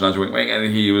 Nudge, nudge, wink, wink.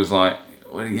 And he was like,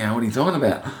 what are you talking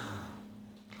about?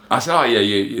 I said, oh, yeah,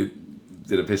 you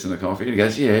did a piss in the coffee. And he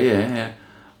goes, yeah.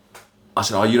 I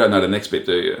said, oh, you don't know the next bit,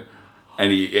 do you?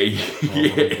 and he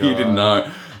didn't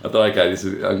know. I thought, okay,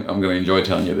 I'm going to enjoy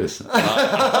telling you this.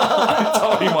 I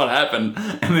told him what happened,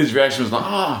 and his reaction was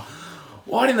like,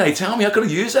 why didn't they tell me? I could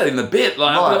have used that in the bit.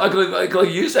 Like, I could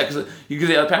have used that because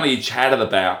apparently he chatted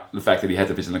about the fact that he had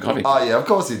to piss in the coffee. Oh yeah, of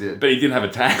course he did. But he didn't have a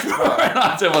tag for it. And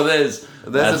I said, well, there's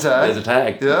a tag. There's a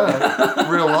tag. Yeah,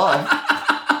 real life.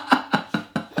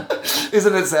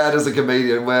 Isn't it sad as a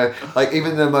comedian where, like,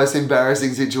 even the most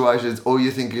embarrassing situations, all you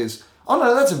think is, oh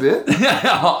no, that's a bit.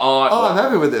 I'm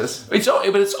happy with this. But it's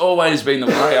always been the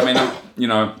way. I mean, you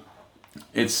know,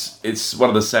 it's one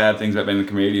of the sad things about being a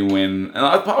comedian when, and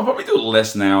I'll probably do it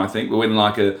less now, I think, but when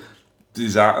like a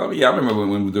disaster, I remember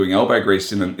when we were doing elbow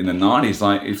grease in the 90s,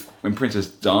 like when Princess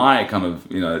Di kind of,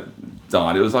 you know,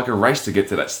 died, it was like a race to get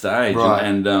to that stage. Right.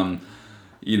 And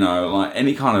you know, like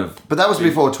any kind of... But that was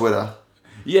before Twitter.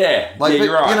 Yeah, like,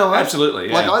 you're right. You know what? Absolutely.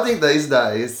 Yeah. Like, I think these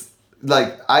days,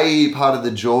 like, part of the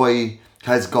joy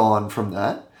has gone from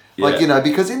that. Like, you know,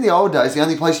 because in the old days, the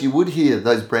only place you would hear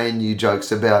those brand new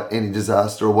jokes about any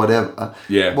disaster or whatever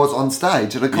was on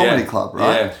stage at a comedy club,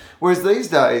 right? Yeah. Whereas these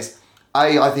days,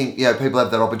 I think, you know, people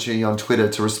have that opportunity on Twitter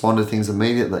to respond to things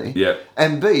immediately. Yeah.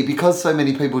 And B, because so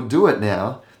many people do it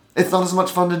now, it's not as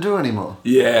much fun to do anymore.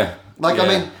 Yeah. Like, I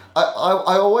mean,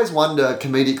 I always wonder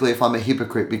comedically if I'm a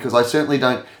hypocrite because I certainly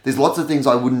don't... There's lots of things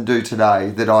I wouldn't do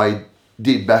today that I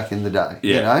did back in the day,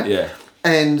 you know? Yeah.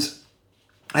 And,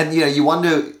 you know, you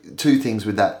wonder two things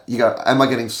with that. You go, am I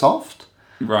getting soft?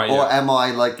 Right, Or am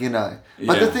I, like, you know...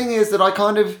 But the thing is that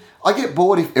I get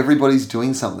bored if everybody's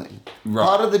doing something. Right.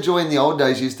 Part of the joy in the old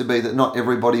days used to be that not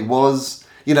everybody was...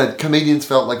 You know, comedians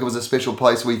felt like it was a special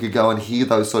place where you could go and hear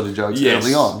those sort of jokes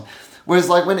early on. Whereas,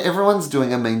 like, when everyone's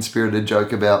doing a mean-spirited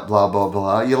joke about blah, blah,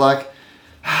 blah, you're like,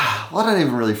 well, I don't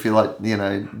even really feel like, you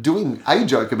know, doing a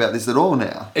joke about this at all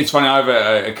now. It's funny, I have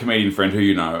a comedian friend who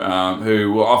you know,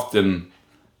 who will often...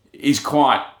 He's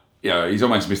quite... You know, he's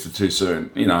almost Mr. Too Soon.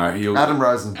 You know, he'll... Adam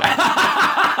Rosenbach.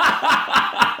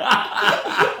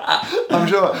 I'm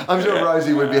sure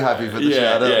Rosie would be happy for the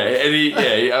shout out.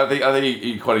 Yeah, and I think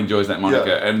he quite enjoys that moniker.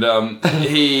 Yeah. And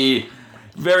he...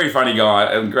 Very funny guy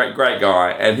and great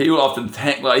guy, and he will often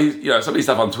like, you know, some of his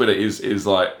stuff on Twitter is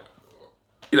like,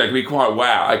 you know, can be quite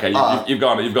wow. Okay, you've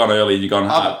gone early and you've gone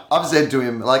hard. I've said to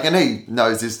him, like, and he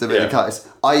knows this to be the case.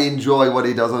 I enjoy what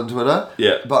he does on Twitter.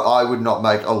 Yeah, but I would not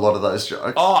make a lot of those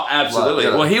jokes. Oh, absolutely. Like,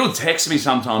 you know. Well, he would text me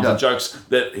sometimes on jokes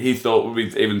that he thought would be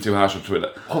even too harsh on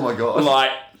Twitter. Oh my god!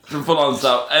 Like. Full on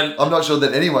stuff, and I'm not sure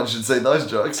that anyone should see those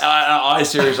jokes. I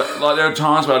seriously, like, there are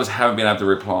times where I just haven't been able to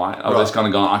reply. I've just kind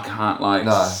of gone, I can't, like,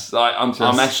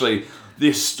 I'm actually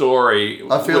this story.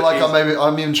 I feel like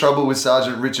I'm in trouble with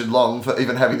Sergeant Richard Long for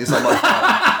even having this on my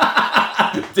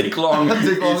phone. Dick Long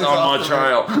is on my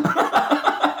trail.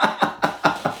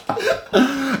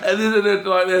 And then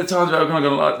like, there are times where I'm kind of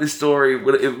going, like, this story,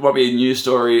 it might be a news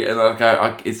story, and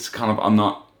it's kind of, I'm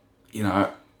not, you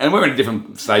know. And we're in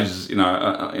different stages, you know,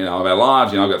 of our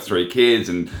lives. You know, I've got 3 kids,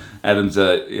 and Adam's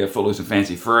footloose and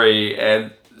fancy free,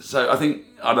 and so I think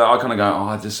I kind of go,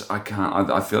 I can't.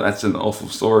 I feel that's an awful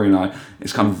story, and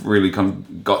it's kind of really kind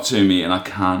of got to me, and I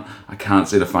can't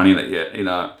see the funny in it yet, you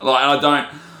know. Like, I don't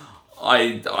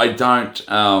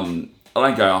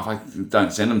go off.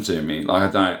 Don't send them to me. Like, I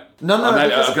don't. No.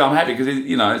 I'm happy because,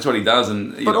 you know, it's what he does,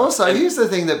 and. But also, here's the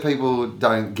thing that people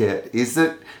don't get is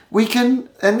that. We can,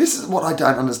 and this is what I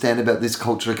don't understand about this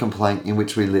culture of complaint in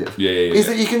which we live, is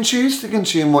that you can choose to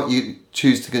consume what you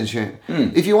choose to consume.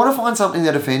 If you want to find something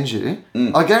that offends you,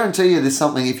 I guarantee you there's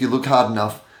something, if you look hard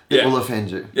enough, that will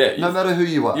offend you. Yeah, no matter who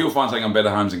you are. You'll find something on Better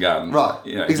Homes and Gardens. Right,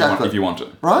 exactly. If you want to.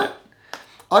 Right?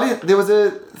 Yeah. There was a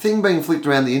thing being flicked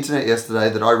around the internet yesterday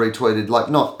that I retweeted, like,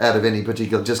 not out of any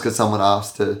particular, just because someone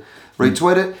asked to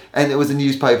retweet it, and it was a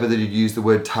newspaper that had used the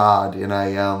word tard in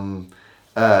a...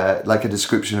 like a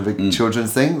description of a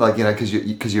children's thing, like, you know,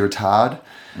 because you're a tard.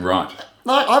 Right.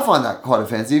 Like, I find that quite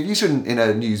offensive. You shouldn't, in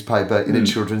a newspaper, in a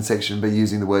children's section, be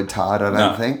using the word tard, I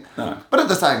don't think. No. But at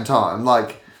the same time,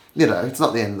 like, you know, it's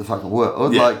not the end of the fucking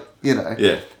world. Yeah. Like, you know.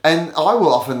 Yeah. And I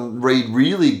will often read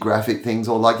really graphic things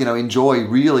or, like, you know, enjoy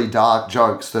really dark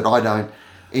jokes that I don't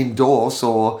endorse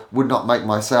or would not make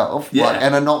myself. Yeah. Like,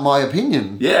 and are not my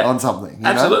opinion on something. You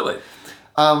Absolutely. know?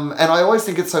 And I always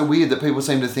think it's so weird that people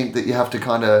seem to think that you have to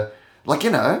kind of, like,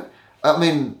 you know, I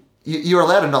mean, you're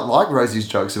allowed to not like Rosie's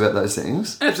jokes about those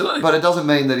things. Absolutely. But it doesn't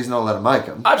mean that he's not allowed to make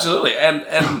them. Absolutely. And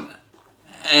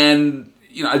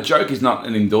you know, a joke is not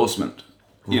an endorsement.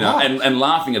 You know, and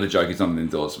laughing at a joke is not an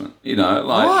endorsement. You know,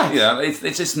 like, you know,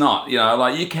 it's just not. You know,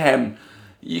 like, you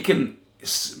can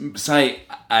say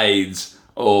AIDS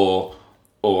or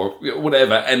or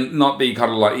whatever, and not be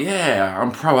kind of like, yeah,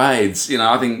 I'm pro-AIDS, you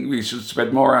know, I think we should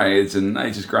spread more AIDS, and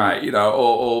AIDS is great, you know,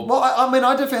 or Well, I mean,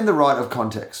 I defend the right of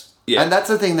context. Yeah. And that's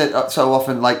the thing that so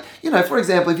often, like, you know, for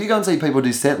example, if you go and see people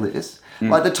do set lists,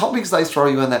 like the topics they throw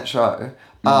you in that show,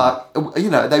 you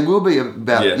know, they will be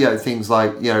about, you know, things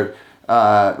like, you know,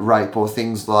 rape or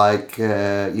things like,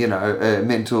 you know,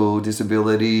 mental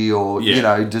disability or, you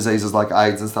know, diseases like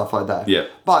AIDS and stuff like that. Yeah.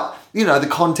 But, you know, the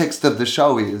context of the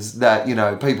show is that, you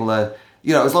know, people are,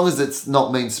 you know, as long as it's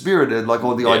not mean-spirited, like,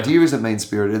 or the idea isn't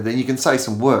mean-spirited, then you can say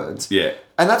some words. Yeah.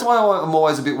 And that's why I'm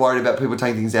always a bit worried about people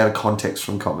taking things out of context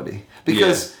from comedy.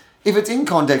 Because if it's in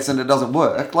context and it doesn't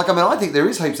work, like, I mean, I think there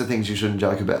is heaps of things you shouldn't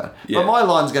joke about. Yeah. But my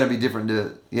line's going to be different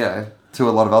to, you know, to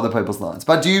a lot of other people's lines.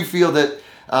 But do you feel that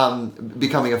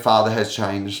becoming a father has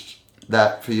changed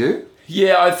that for you?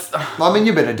 Yeah, I mean,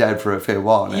 you've been a dad for a fair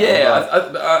while now.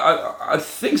 Yeah, I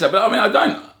think so. But I mean, I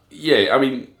don't... Yeah, I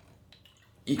mean,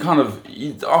 you kind of...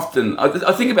 You often...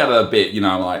 I think about it a bit, you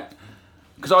know, like...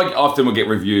 Because I often will get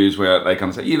reviews where they kind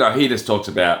of say, you know, he just talks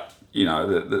about, you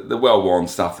know, the well-worn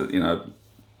stuff that, you know,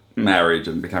 marriage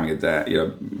and becoming a dad, you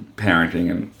know,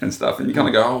 parenting and stuff. And you kind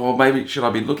of go, oh, well, maybe should I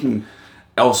be looking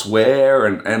elsewhere?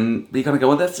 And you kind of go,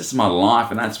 well, that's just my life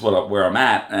and that's where I'm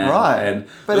at. And, right.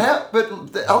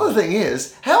 But the other thing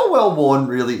is, how well-worn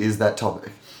really is that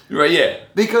topic? Right, yeah.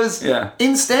 Because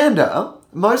in stand-up,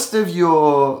 most of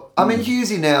your... I mean,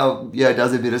 Hughesy now,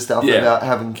 does a bit of stuff about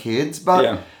having kids,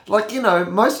 but, like, you know,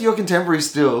 most of your contemporaries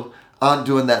still aren't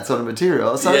doing that sort of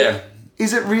material. So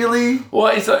is it really... Well,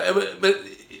 it's but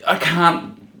I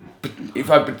can't... If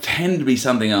I pretend to be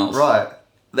something else... Right.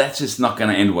 That's just not going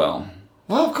to end well.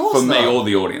 Well, of course for me or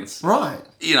the audience. Right.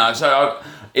 You know, so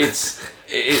I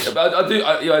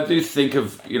do think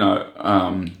of, you know,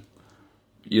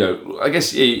 I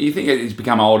guess you think as you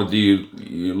become older, do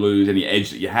you lose any edge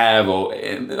that you have? Or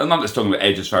and I'm not just talking about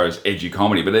edge as far as edgy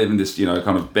comedy, but even this, you know,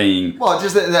 kind of being... Well,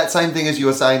 just that same thing as you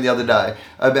were saying the other day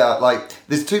about, like,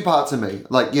 there's two parts of me.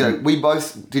 Like, you know, we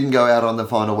both didn't go out on the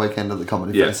final weekend of the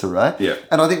Comedy Festival, right? Yeah.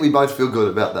 And I think we both feel good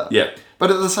about that. Yeah.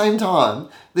 But at the same time,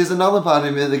 there's another part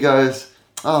of me that goes,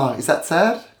 oh, is that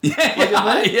sad? Yeah,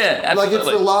 absolutely. Like, it's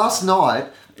the last night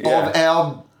of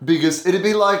our biggest... It'd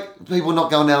be like people not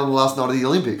going out on the last night of the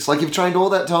Olympics. Like, you've trained all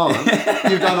that time,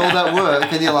 you've done all that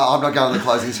work, and you're like, I'm not going to the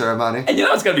closing ceremony. And you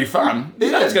know it's going to be fun.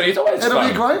 You know it's always fun. It'll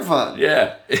be great fun.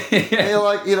 Yeah. And you're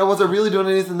like, you know, was I really doing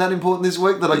anything that important this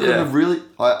week that I couldn't have really...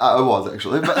 I was,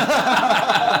 actually. But,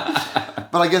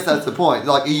 but I guess that's the point.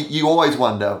 Like, you always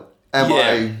wonder... Am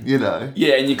I, you know...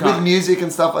 Yeah, and you can't... With music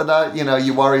and stuff like that, you know,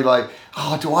 you worry like,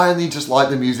 oh, do I only just like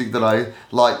the music that I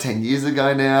liked 10 years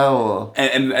ago now? Or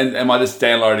And am I just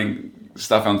downloading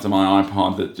stuff onto my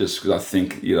iPod that just because I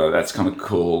think, you know, that's kind of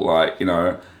cool? Like, you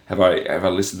know, have I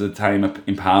listened to Tame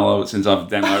Impala since I've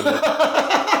downloaded it?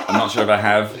 I'm not sure if I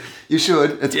have. You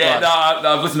should. It's great. No,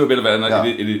 I've listened to a bit of it.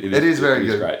 And it is very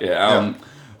good. Great, yeah.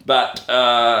 But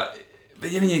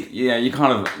you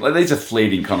kind of like, these are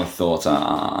fleeting kind of thoughts,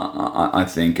 I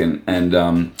think, and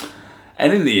in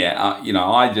the end, you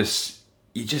know,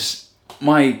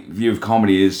 my view of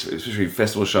comedy is, especially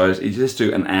festival shows, you just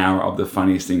do an hour of the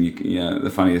funniest thing the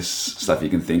funniest stuff you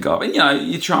can think of, and you know,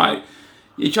 you try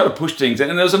to push things.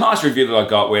 And there was a nice review that I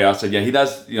got where I said, he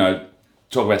does, you know,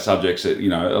 talk about subjects that you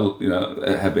know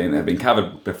have been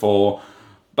covered before,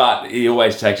 but he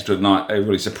always takes it to a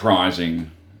really surprising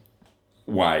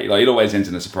way. Like, it always ends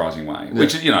in a surprising way,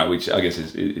 which I guess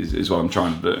is what I'm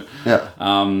trying to do. Yeah.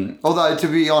 Although, to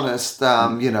be honest,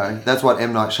 you know, that's what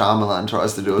M. Night Shyamalan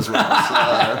tries to do as well. So.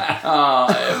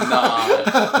 M. Night.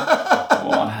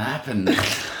 What happened?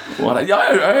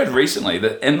 I heard recently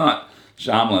that M. Night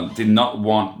Shyamalan did not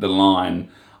want the line,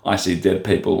 "I see dead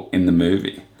people" in the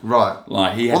movie. Right.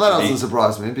 Like, that doesn't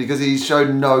surprise me because he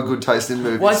showed no good taste in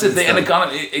movies. Well, it's the thing, and it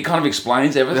kind of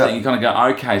explains everything. Yeah. You kind of go,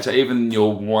 okay, so even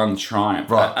your one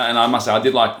triumph. Right. And I must say, I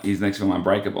did like his next film,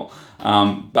 Unbreakable.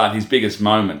 But his biggest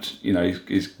moment, you know,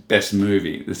 his best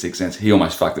movie, The Sixth Sense, he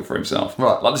almost fucked it for himself.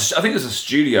 Right. Like, I think the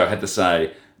studio had to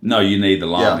say, no, you need the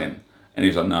line in. And he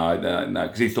was like, no,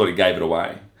 because he thought he gave it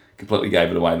away. Completely gave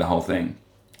it away, the whole thing.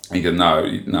 He goes,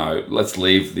 no, let's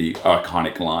leave the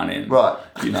iconic line in. Right.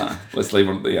 You know, let's leave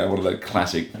one of the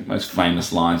classic, most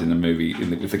famous lines in the movie,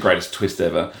 with the greatest twist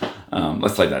ever.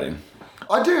 Let's leave that in.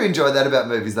 I do enjoy that about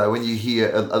movies, though, when you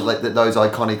hear like those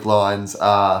iconic lines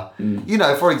are, you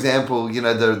know, for example, you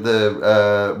know,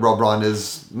 the Rob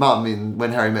Reiner's mum in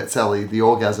When Harry Met Sally, the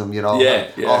orgasm, you know,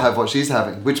 I'll have what she's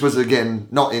having, which was, again,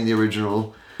 not in the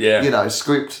original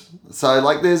script. So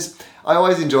like I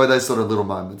always enjoy those sort of little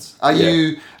moments. Are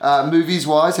you, movies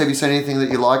wise, have you seen anything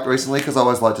that you liked recently? Because I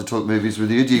always like to talk movies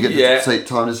with you. Do you get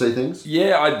time to see things?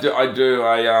 Yeah, I do.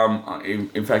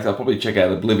 In fact, I'll probably check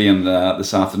out Oblivion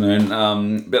this afternoon.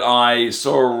 But I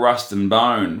saw Rust and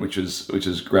Bone, which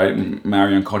is great.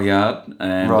 Marion Cotillard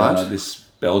and this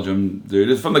Belgium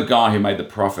dude. It's from the guy who made The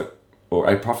Prophet, or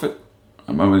A Prophet.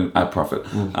 A Prophet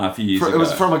a few years ago. It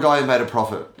was from a guy who made a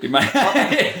profit. He made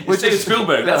Steven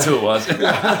Spielberg, that's who it was.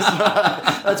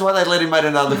 That's why they let him make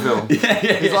another film.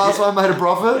 His last one made a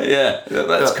profit? Yeah,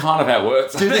 that's kind of how it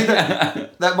works. Do you think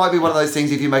that might be one of those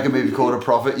things, if you make a movie called A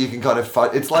Profit, you can kind of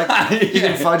fudge. It's like you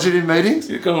can fudge it in meetings?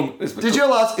 Did your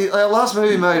last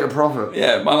movie made a profit?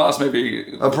 Yeah, my last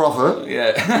movie... A profit?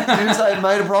 Yeah. Did you say it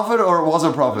made a profit or it was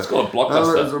a profit? It's called a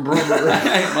blockbuster. It was a profit.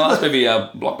 My last movie,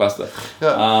 Blockbuster.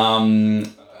 Yeah.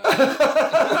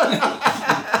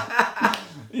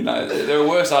 There are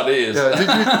worse ideas.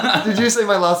 Yeah. Did you see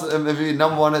my last movie,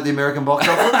 number one at the American box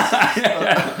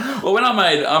office? Well, when I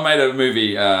made a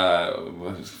movie a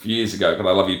few years ago called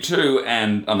I Love You Too,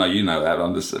 and I know you know that,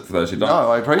 I'm just for those who don't.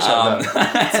 No, I appreciate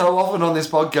that. So often on this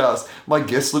podcast, my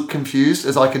guests look confused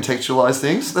as I contextualise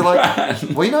things. They're like,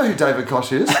 we know who David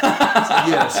Koch is.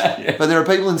 Yes. But there are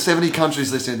people in 70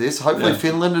 countries listening to this. Hopefully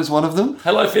Finland is one of them.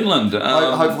 Hello, Finland.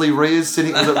 Hopefully Ria's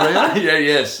sitting... Was it Ria?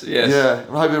 Yes. Yeah.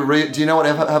 Hopefully Ria... Do you know what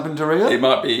happened to Ria? It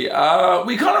might be. I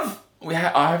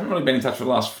haven't really been in touch for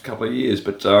the last couple of years,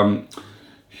 but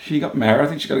she got married. I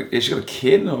think she got a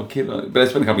kid, but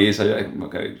it's been a couple of years. So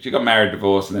okay, she got married,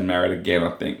 divorced, and then married again, I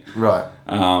think. Right.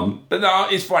 But no,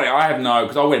 it's funny. I have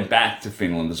because I went back to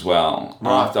Finland as well.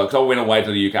 Right. Because I went away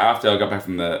to the UK after I got back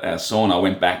from the sauna. I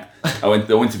went back. I went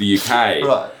to the UK.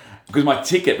 Right. Because my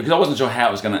ticket, because I wasn't sure how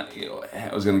it was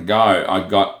gonna go. I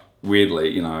got,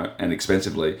 weirdly, and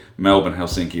expensively, Melbourne,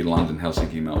 Helsinki, London,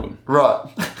 Helsinki, Melbourne. Right.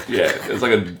 Yeah, it's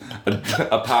like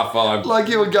a par five. Like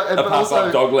you were going, a par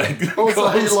five dog leg. Also,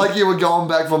 like you were going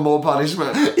back for more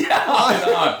punishment. Yeah, I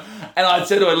know. And I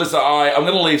said to her, listen, I'm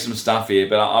going to leave some stuff here,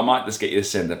 but I might just get you to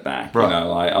send it back. Right.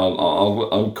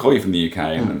 I'll call you from the UK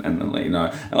and let you know.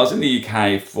 And I was in the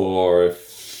UK for a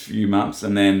few months,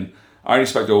 and then I only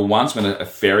spoke to her once when a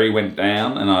ferry went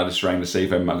down, and I just rang to see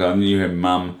if her mum. I knew her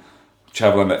mum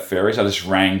travel on that ferry, so I just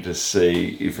rang to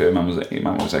see if her mum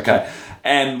was okay.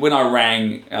 And when I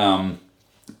rang, and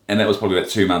that was probably about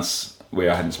 2 months where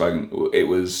I hadn't spoken, it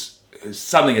was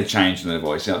something had changed in her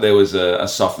voice. There was a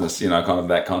softness, kind of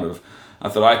that kind of. I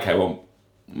thought, okay, well,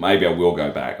 maybe I will go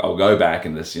back. I'll go back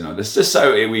and this, this just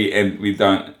so we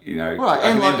don't, right,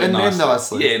 and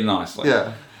nicely. Yeah, nicely.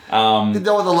 Yeah. Did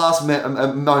they want the last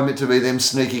moment to be them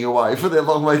sneaking away for their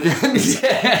long weekends?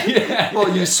 Yeah. Well,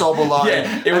 you sob a line.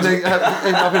 Yeah, and then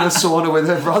end up in a sauna with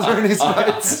her brother and his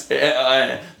mates.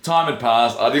 Time had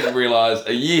passed. I didn't realise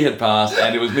a year had passed,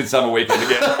 and it was midsummer weekend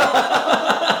again.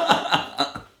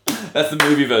 That's the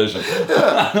movie version.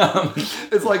 Yeah.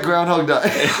 It's like Groundhog Day.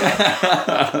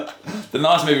 The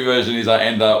nice movie version is I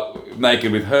end up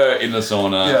naked with her in the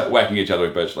sauna, whacking each other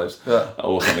with birch leaves,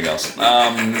 or something else,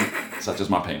 such as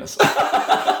my penis.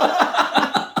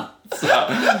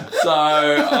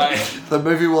 The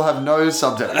movie will have no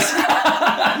subtext.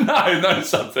 no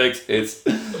subtext. It's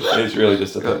really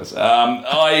just a penis.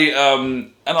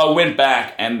 I went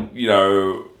back, and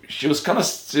she was kind of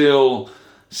still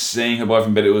seeing her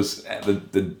boyfriend, but it was at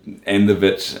the end of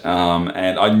it,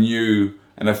 and I knew,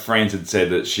 and her friends had said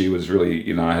that she was really,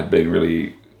 had been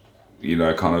really,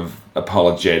 kind of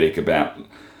apologetic about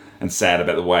and sad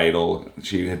about the way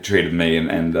she had treated me,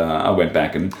 and I went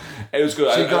back, and it was good.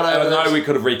 I know we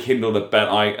could have rekindled it, but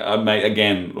I made,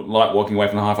 again, like walking away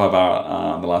from the Hi-Fi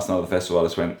bar the last night of the festival,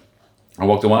 I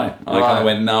walked away. I kind of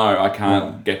went, no, I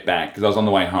can't get back, because I was on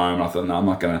the way home, and I thought, no, I'm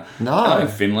not going to. No. I'm in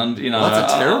Finland,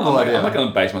 That's a terrible idea. I'm not going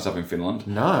to base myself in Finland.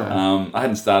 No. I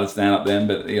hadn't started stand-up then,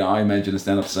 but I imagine the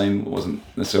stand-up scene wasn't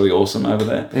necessarily awesome over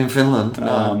there. In Finland,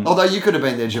 no. Although you could have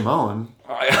been their Jamoan.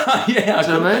 Yeah, Do you know what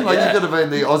I mean? You could have been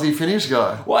the Aussie Finnish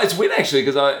guy. Well, it's weird actually,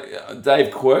 because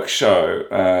Dave Quirk's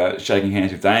show, Shaking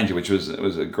Hands with Danger, which was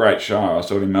a great show. I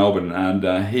saw it in Melbourne, and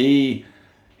he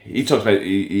talked about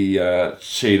he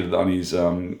cheated on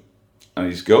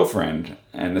his girlfriend,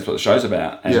 and that's what the show's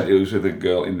about. And it was with a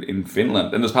girl in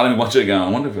Finland. And there's part of me watching it going, I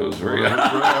wonder if it was Ria.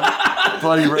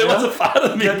 Bloody Ria. There was a part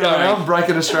of me going, I'm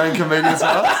breaking Australian comedians'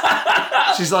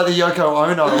 hearts. She's like the Yoko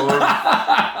Ono of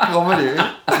comedy.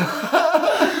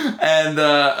 And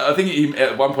I think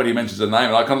at one point he mentions her name,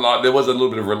 and I kind of like, there was a little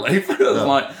bit of relief. I was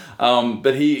like,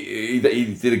 but he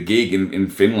did a gig in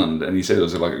Finland, and he said it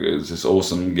was this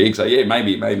awesome gig. So yeah,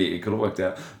 maybe it could have worked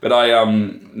out. But I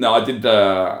did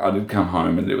come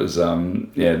home, and it was the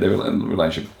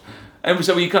relationship And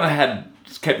so we kind of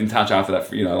kept in touch after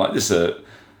that, like just a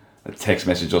text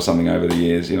message or something over the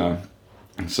years,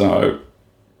 So,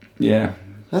 yeah.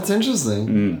 That's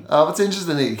interesting. It's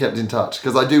interesting that you kept in touch,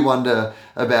 because I do wonder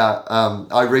about,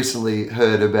 I recently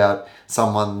heard about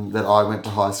someone that I went to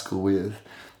high school with,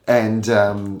 and,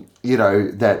 that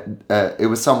it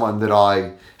was someone that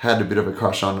I had a bit of a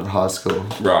crush on in high school.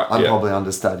 Right, I'm yeah. probably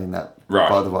understating that, Right.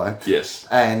 by the way. Yes.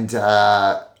 And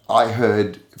I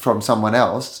heard from someone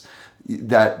else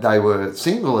that they were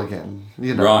single again,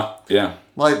 Right, yeah.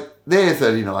 Like, they're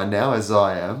 39 now, as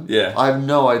I am. Yeah. I have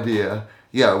no idea,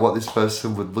 what this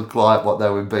person would look like, what they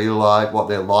would be like, what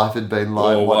their life had been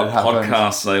like, Or what had happened,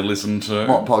 podcasts they listen to.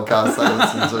 what podcasts they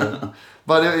listen to.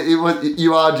 But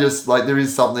you are just, like, there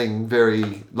is something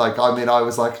very, like, I mean, I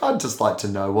was like, I'd just like to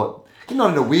know what,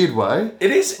 not in a weird way.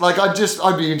 It is. Like, I'd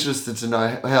be interested to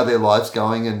know how their life's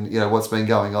going and, what's been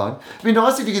going on. It'd be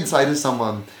nice if you could say to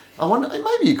someone, I wonder,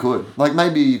 maybe you could. Like,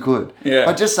 maybe you could. Yeah.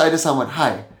 I'd just say to someone,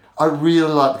 hey, I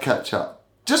really like to catch up.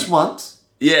 Just once.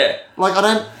 Yeah. Like,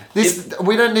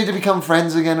 we don't need to become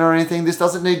friends again or anything. This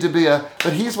doesn't need to be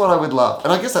but here's what I would love.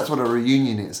 And I guess that's what a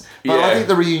reunion is. But I Yeah. think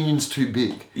the reunion's too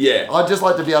big. Yeah. I'd just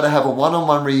like to be able to have a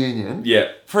one-on-one reunion. Yeah.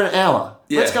 For an hour.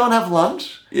 Yeah. Let's go and have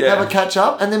lunch. Yeah. Have a catch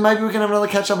up. And then maybe we can have another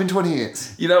catch up in 20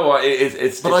 years. You know what?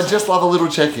 It's But I just love a little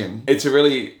check-in. It's a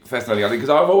really fascinating idea, because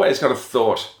I've always kind of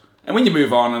thought, and when you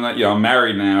move on, and I'm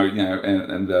married now,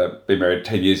 and been married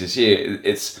 10 years this year,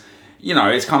 it's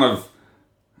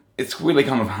really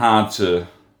kind of hard to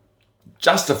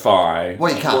justify.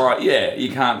 Well, you can't. Right, yeah,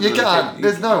 you can't. You can't.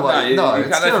 There's no way. No, you it's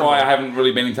can't. That's terrible. why I haven't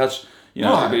really been in touch.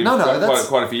 Right. Been No, for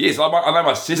quite a few years. I know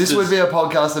my sisters. This would be a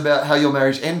podcast about how your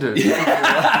marriage ended.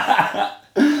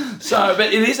 So,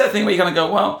 but it is that thing where you kind of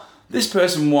go, well, this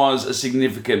person was a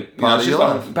significant Part of your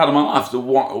life. part of my life. So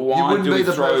why wouldn't do be we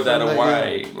the throw person that that-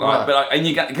 away? yeah. Like, Right. But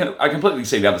I completely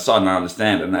see the other side, and I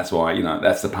understand it, and that's why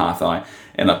that's the path I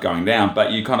end up going down.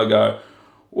 But you kind of go,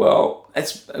 well,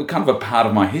 it's kind of a part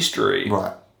of my history.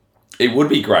 Right. It would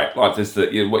be great, like this.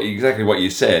 Exactly what you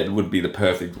said would be the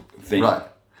perfect thing. Right.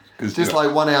 Just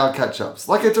like 1 hour catch-ups.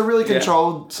 Like, it's a really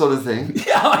controlled sort of thing.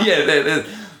 Yeah.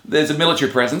 There's a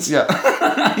military presence. Yeah.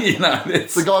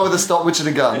 It's The guy with a stopwatch and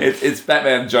a gun. It's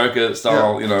Batman Joker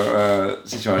style,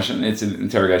 situation. It's an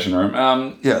interrogation room.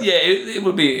 It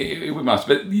would be. It must,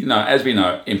 but as we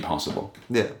know, impossible.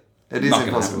 Yeah. It is Not gonna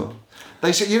impossible. happen.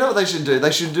 They should. You know what they should do?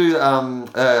 They should do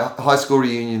high school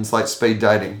reunions like speed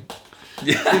dating.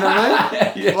 You know what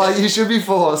I mean? Yeah. Like, you should be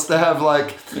forced to have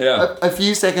like a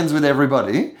few seconds with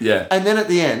everybody. Yeah. And then at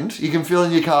the end, you can fill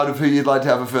in your card of who you'd like to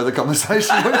have a further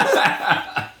conversation with.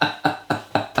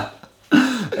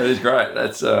 That is great.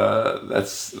 That's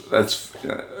as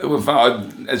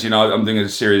you know, I'm doing a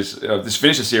series. Just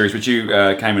finished a series, which you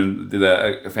came and did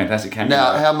a fantastic cameo.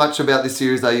 Now, how much about this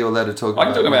series are you allowed to talk I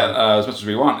about? can talk about as much as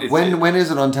we want. When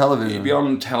is it on television? It'll be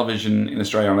on television in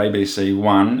Australia on ABC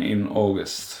One in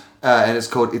August. And it's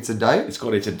called It's a Date? It's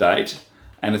called It's a Date,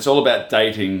 and it's all about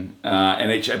dating,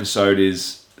 and each episode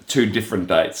is 2 different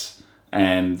dates.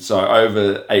 And so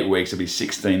over 8 weeks, there'll be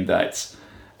 16 dates.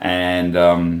 And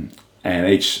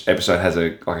each episode has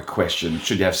a question.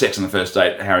 Should you have sex on the first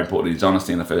date? How important is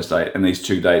honesty on the first date? And these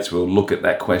 2 dates will look at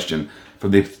that question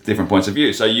from different points of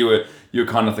view. So you were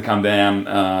kind of to come down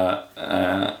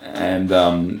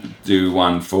and do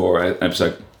one for an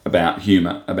episode about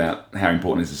humour, about how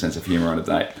important is the sense of humour on a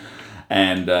date.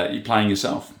 And you're playing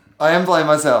yourself. I am playing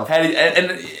myself. I'm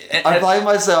I played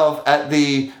myself at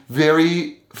the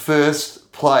very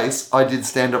first place I did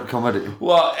stand-up comedy.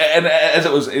 Well, and as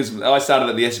I started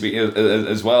at the SB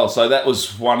as well. So that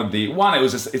was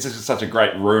it's just such a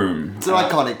great room. It's an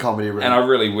iconic comedy room. And I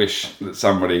really wish that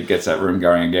somebody gets that room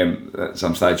going again at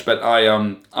some stage. But I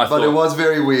But thought, it was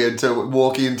very weird to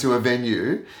walk into a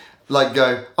venue, like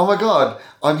go, oh my God,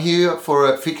 I'm here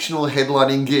for a fictional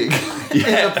headlining gig in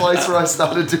the place where I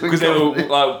started doing because there comedy.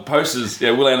 were posters,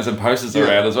 Will Anderson posters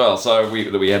around as well. So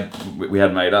we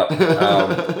had made up,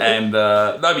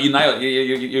 no, but you nailed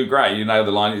it. You're great. You nailed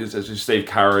the line. It's Steve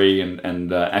Curry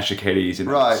and Asher Keddy's in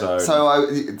Right, it. so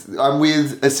I'm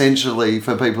with, essentially,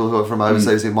 for people who are from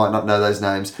overseas who might not know those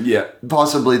names,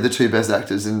 possibly the 2 best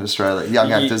actors in Australia,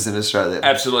 young actors in Australia.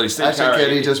 Absolutely. Steve Asher Curry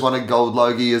Keddy just won a Gold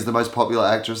Logie as the most popular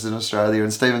actress in Australia,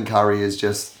 and Stephen Curry is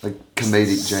just a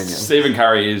comedic genius. Stephen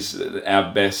Curry is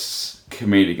our best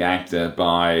comedic actor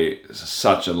by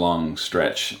such a long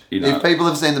stretch. If people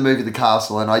have seen the movie The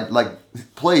Castle, and I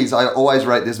always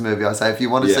rate this movie. I say, if you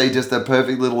want to see just a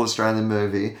perfect little Australian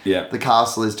movie, The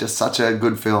Castle is just such a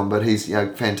good film, but he's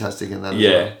fantastic in that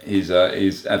as well.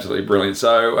 He's absolutely brilliant.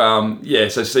 So,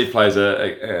 so Steve plays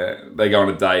they go on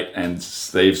a date, and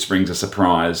Steve springs a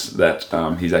surprise that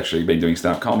he's actually been doing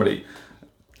stand-up comedy.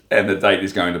 And the date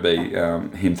is going to be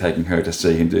him taking her to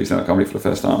see him do stand-up comedy for the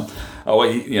first time.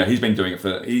 He's been doing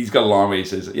it he's got a line where he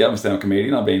says, I'm a stand-up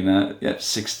comedian. I've been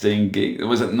 16 gigs.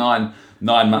 Was it 9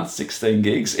 months, 16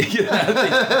 gigs? You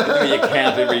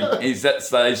count he's that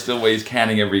stage still where he's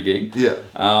counting every gig. Yeah.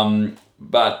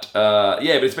 But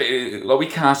it's been, we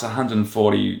cast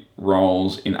 140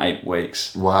 roles in 8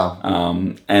 weeks. Wow.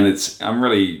 And I'm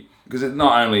really... Because it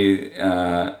not only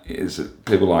is it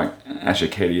people like Asher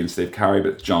Ketty and Steve Curry,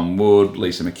 but John Wood,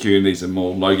 Lisa McCune, these are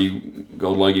more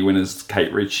Gold Logie winners,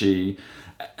 Kate Ritchie,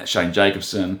 Shane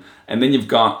Jacobson. And then you've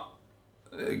got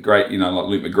great, like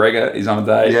Luke McGregor is on a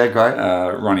day. Yeah, great.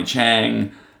 Ronnie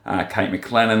Chang, Kate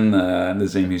McLennan,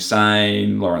 Nazim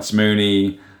Hussain, Lawrence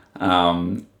Mooney.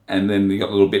 And then you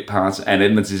got little bit parts. And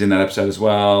Edmonds is in that episode as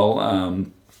well.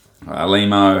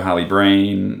 Limo, Harley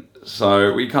Breen.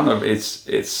 So we kind of,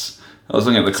 I was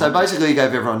looking at the... So basically you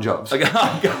gave everyone jobs. I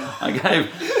gave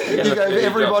you gave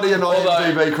everybody an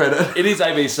IMDb credit. It is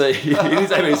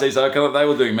ABC. So they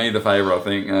were doing me the favour, I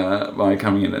think, by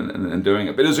coming in and doing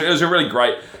it. But it was a really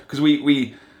great... Because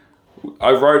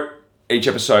I wrote each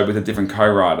episode with a different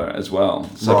co-writer as well.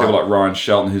 So people like Ryan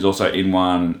Shelton, who's also in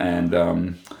one,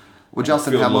 and...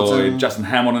 Justin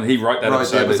Hamilton, he wrote that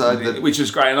episode, which was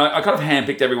great. And I kind of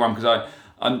handpicked everyone because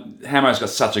Hamo's got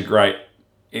such a great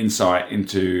insight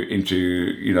into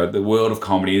the world of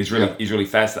comedy. He's really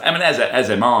fascinating. I mean, as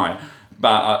am I, but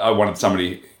I wanted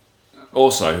somebody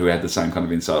also who had the same kind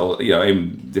of insight, or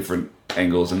even different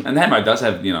angles. And Hamo does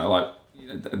have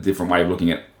a different way of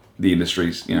looking at the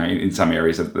industries, in some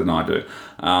areas than I do.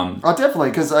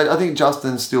 Definitely, because I think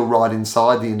Justin's still right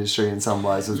inside the industry in some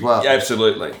ways as well. Yeah,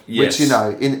 absolutely. Yes. Which,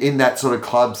 in that sort of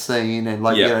club scene and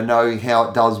knowing how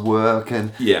it does work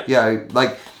and,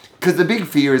 because the big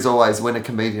fear is always when a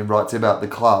comedian writes about the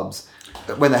clubs,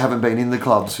 when they haven't been in the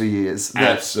clubs for years.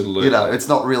 That, absolutely. It's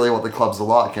not really what the clubs are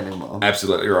like anymore.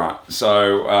 Absolutely right.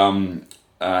 So,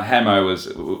 Hamo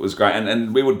was great,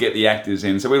 and we would get the actors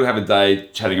in. So we would have a day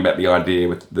chatting about the idea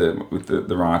with the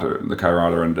writer, the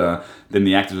co-writer, and then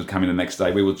the actors would come in the next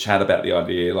day. We would chat about the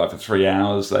idea for 3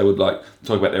 hours. They would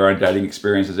talk about their own dating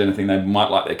experiences, anything they might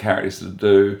like their characters to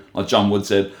do. Like John Wood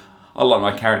said, "I'd like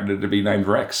my character to be named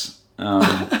Rex."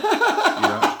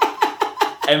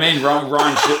 And then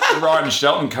Ryan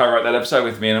Shelton co-wrote that episode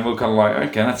with me, and we were kind of like,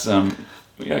 okay, that's okay.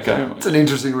 It's an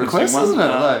interesting request, isn't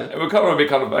it? We're kind of a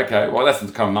bit okay. Well, that's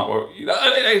kind of not what.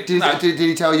 Did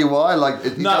he tell you why?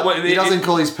 He doesn't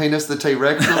call his penis the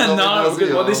T-Rex. No,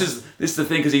 well, this is the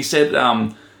thing, because he said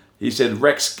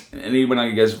Rex, and he went on.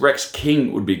 He goes, Rex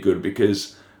King would be good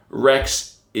because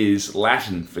Rex is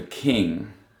Latin for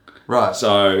king. Right.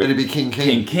 So it'd be King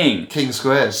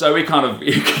squared. So we kind of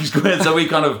King squared. So we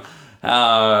kind of.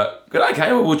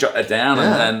 We'll jot that down,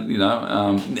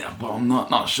 well, I'm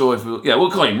not sure if we'll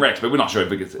call him Rex, but we're not sure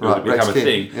if it will become a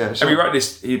thing. Yeah, sure. And we wrote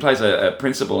this. He plays a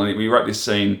principal, and we wrote this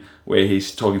scene where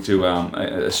he's talking to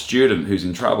a student who's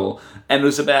in trouble, and it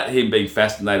was about him being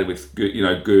fascinated with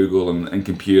Google and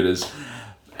computers.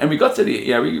 And we got to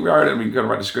we wrote it, and we got to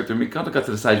write the script, and we kind of got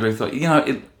to the stage where we thought,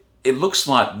 it looks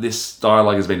like this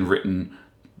dialogue has been written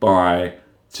by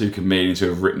 2 comedians who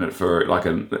have written it for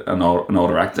an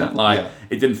older actor.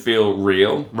 It didn't feel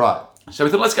real. Right. So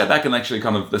we thought, let's go back and actually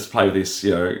let's play with this,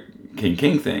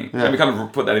 King thing. Yeah. And we kind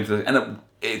of put that into and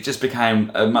it just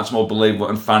became a much more believable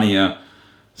and funnier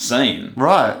scene.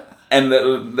 Right. And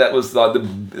that was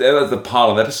the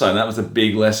pilot episode. And that was the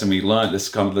big lesson we learned.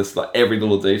 This every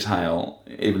little detail,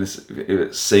 even if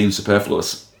it seems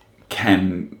superfluous,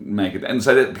 can make it. And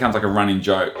so that becomes like a running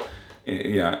joke.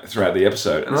 Throughout the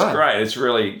episode. And it's great. It's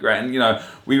really great. And,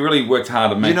 we really worked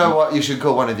hard to make... what you should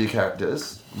call one of your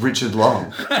characters? Richard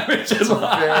Long. Richard Long.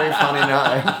 A very funny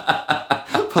name.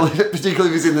 Particularly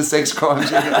if he's in the sex crimes.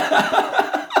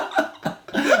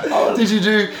 Did you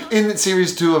do... In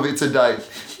series 2 of It's a Date,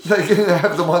 they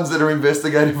have the ones that are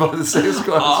investigated by the sex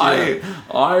crimes.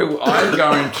 I'm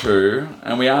going to...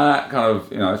 And we are kind of,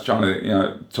 trying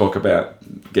to, talk about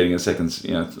getting a second,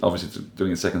 obviously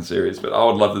doing a second series, but I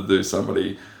would love to do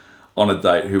somebody on a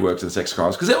date who works in sex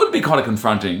crimes, because that would be kind of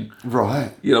confronting.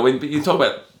 Right. When you talk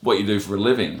about what you do for a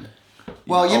living.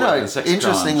 Well,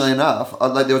 interestingly enough,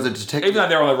 there was a detective... Even though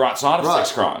they're on the right side of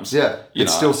sex crimes. Yeah,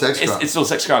 it's still sex crimes. It's still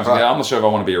sex crimes. Right. I'm not sure if I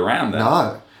want to be around that.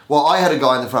 No. Well, I had a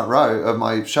guy in the front row of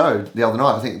my show the other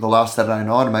night, I think the last Saturday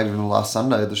night, or maybe even the last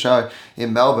Sunday of the show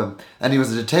in Melbourne, and he was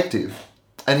a detective.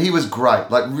 And he was great,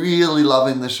 like really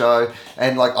loving the show.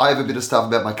 And like I have a bit of stuff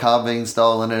about my car being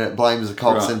stolen and it blames the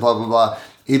cops and blah, blah, blah.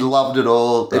 He loved it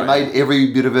all. It made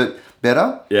every bit of it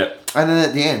better. Yeah. And then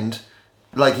at the end,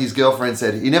 like his girlfriend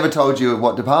said, he never told you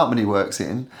what department he works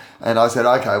in. And I said,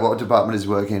 okay, what department does he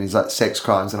work in? He's like, sex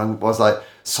crimes. And I was like,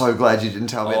 so glad you didn't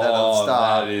tell me that at the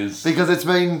start. That is... Because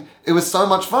it was so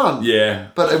much fun. Yeah.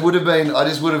 But it would have been, I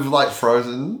just would have like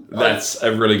frozen. That's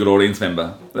a really good audience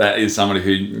member. That is somebody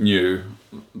who knew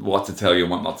what to tell you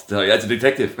and what not to tell you. That's a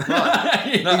detective.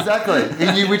 Right. You know? Exactly.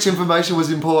 He knew which information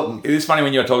was important. It is funny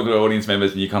when you're talking to audience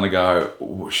members and you kind of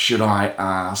go, should I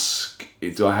ask,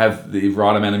 do I have the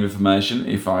right amount of information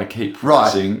if I keep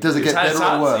pressing? Right. Does it get better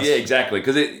or worse? Yeah, exactly.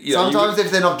 Because sometimes if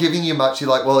they're not giving you much, you're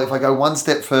like, well, if I go one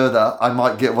step further, I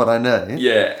might get what I need.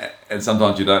 Yeah, and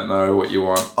sometimes you don't know what you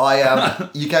want.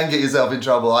 You can get yourself in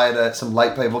trouble. I had some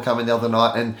late people come in the other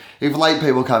night, and if late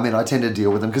people come in, I tend to deal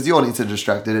with them because the audience are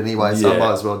distracted anyway, so I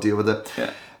might as well deal with it.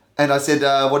 Yeah. And I said,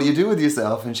 what do you do with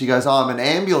yourself? And she goes, I'm an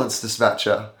ambulance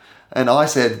dispatcher. And I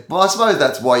said, well, I suppose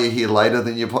that's why you're here later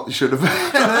than you should have been.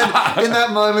 And then in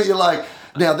that moment, you're like,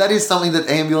 now that is something that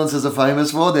ambulances are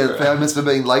famous for. They're famous for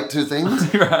being late to things.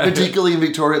 Particularly in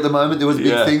Victoria at the moment, there was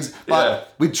big things,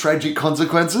 but with tragic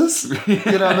consequences. You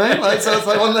know what I mean? Like, so it's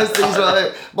like one of those things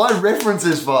where my reference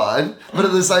is fine, but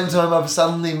at the same time, I've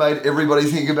suddenly made everybody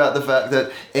think about the fact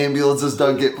that ambulances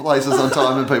don't get places on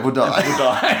time and people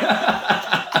die.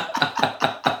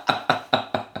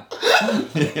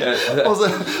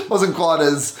 Wasn't quite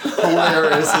as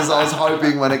hilarious as I was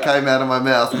hoping when it came out of my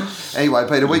mouth. Anyway,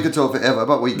 Peter, we could talk forever,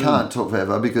 but we can't talk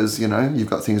forever because, you know, you've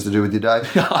got things to do with your day.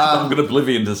 I've got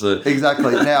oblivion to see.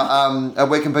 Exactly. Now,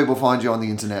 where can people find you on the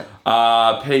internet?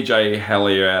 PJ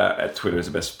Helliar at Twitter is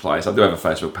the best place. I do have a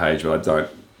Facebook page, but I don't.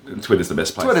 Twitter's the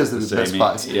best place. Twitter's the best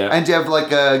place. Yeah. And do you have like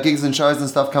gigs and shows and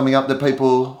stuff coming up that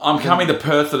people... I'm coming to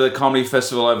Perth for the comedy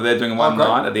festival over there doing one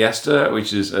night at the Astor,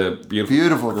 which is a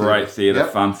beautiful great theatre,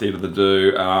 fun theatre to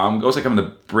do. I'm also coming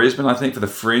to Brisbane, I think, for the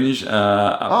Fringe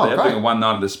up there, doing one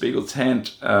night at the Spiegel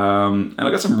tent. And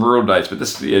I've got some rural dates, but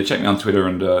check me on Twitter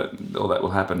and all that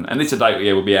will happen. And it's a date,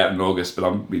 we'll be out in August, but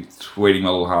I'll be tweeting my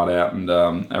little heart out and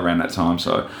around that time,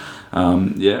 so...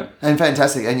 And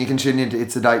fantastic, and you can tune into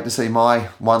It's a Date to see my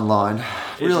one line.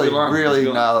 Really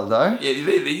nail it though.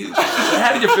 Yeah,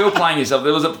 how did you feel playing yourself?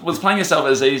 Was playing yourself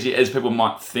as easy as people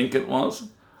might think it was?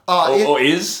 Or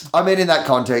is? I mean, in that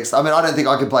context, I don't think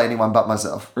I could play anyone but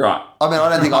myself. Right. I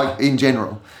don't think in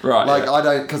general. Right. Like, I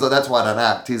don't, because that's why I don't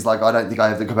act, is like, I don't think I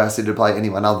have the capacity to play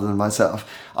anyone other than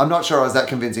myself. I'm not sure I was that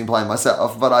convincing playing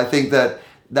myself, but I think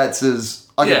that's as,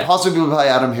 I could possibly play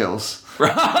Adam Hills.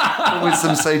 With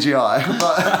some CGI.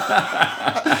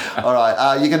 All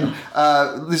right. You can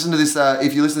listen to this.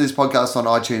 If you listen to this podcast on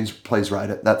iTunes, please rate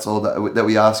it. That's all that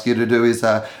we ask you to do is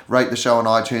rate the show on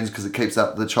iTunes because it keeps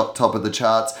up the top of the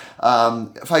charts.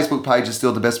 Facebook page is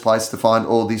still the best place to find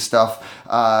all this stuff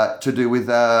to do with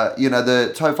the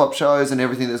FOFOP shows and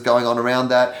everything that's going on around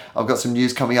that. I've got some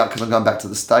news coming up because I'm going back to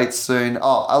the States soon.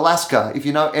 Alaska. If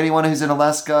you know anyone who's in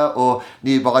Alaska or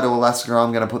nearby to Alaska,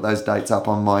 I'm going to put those dates up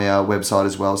on my website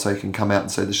as well, so you can come out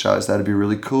and see the shows. That'd be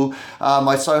really cool.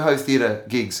 My Soho Theatre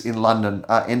gigs in London,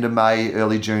 end of May,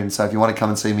 early June. So if you want to come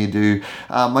and see me do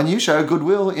my new show,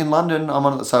 Goodwill, in London, I'm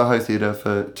on at the Soho Theatre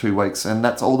for 2 weeks. And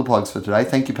that's all the plugs for today.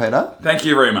 Thank you, Peter. Thank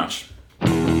you very much.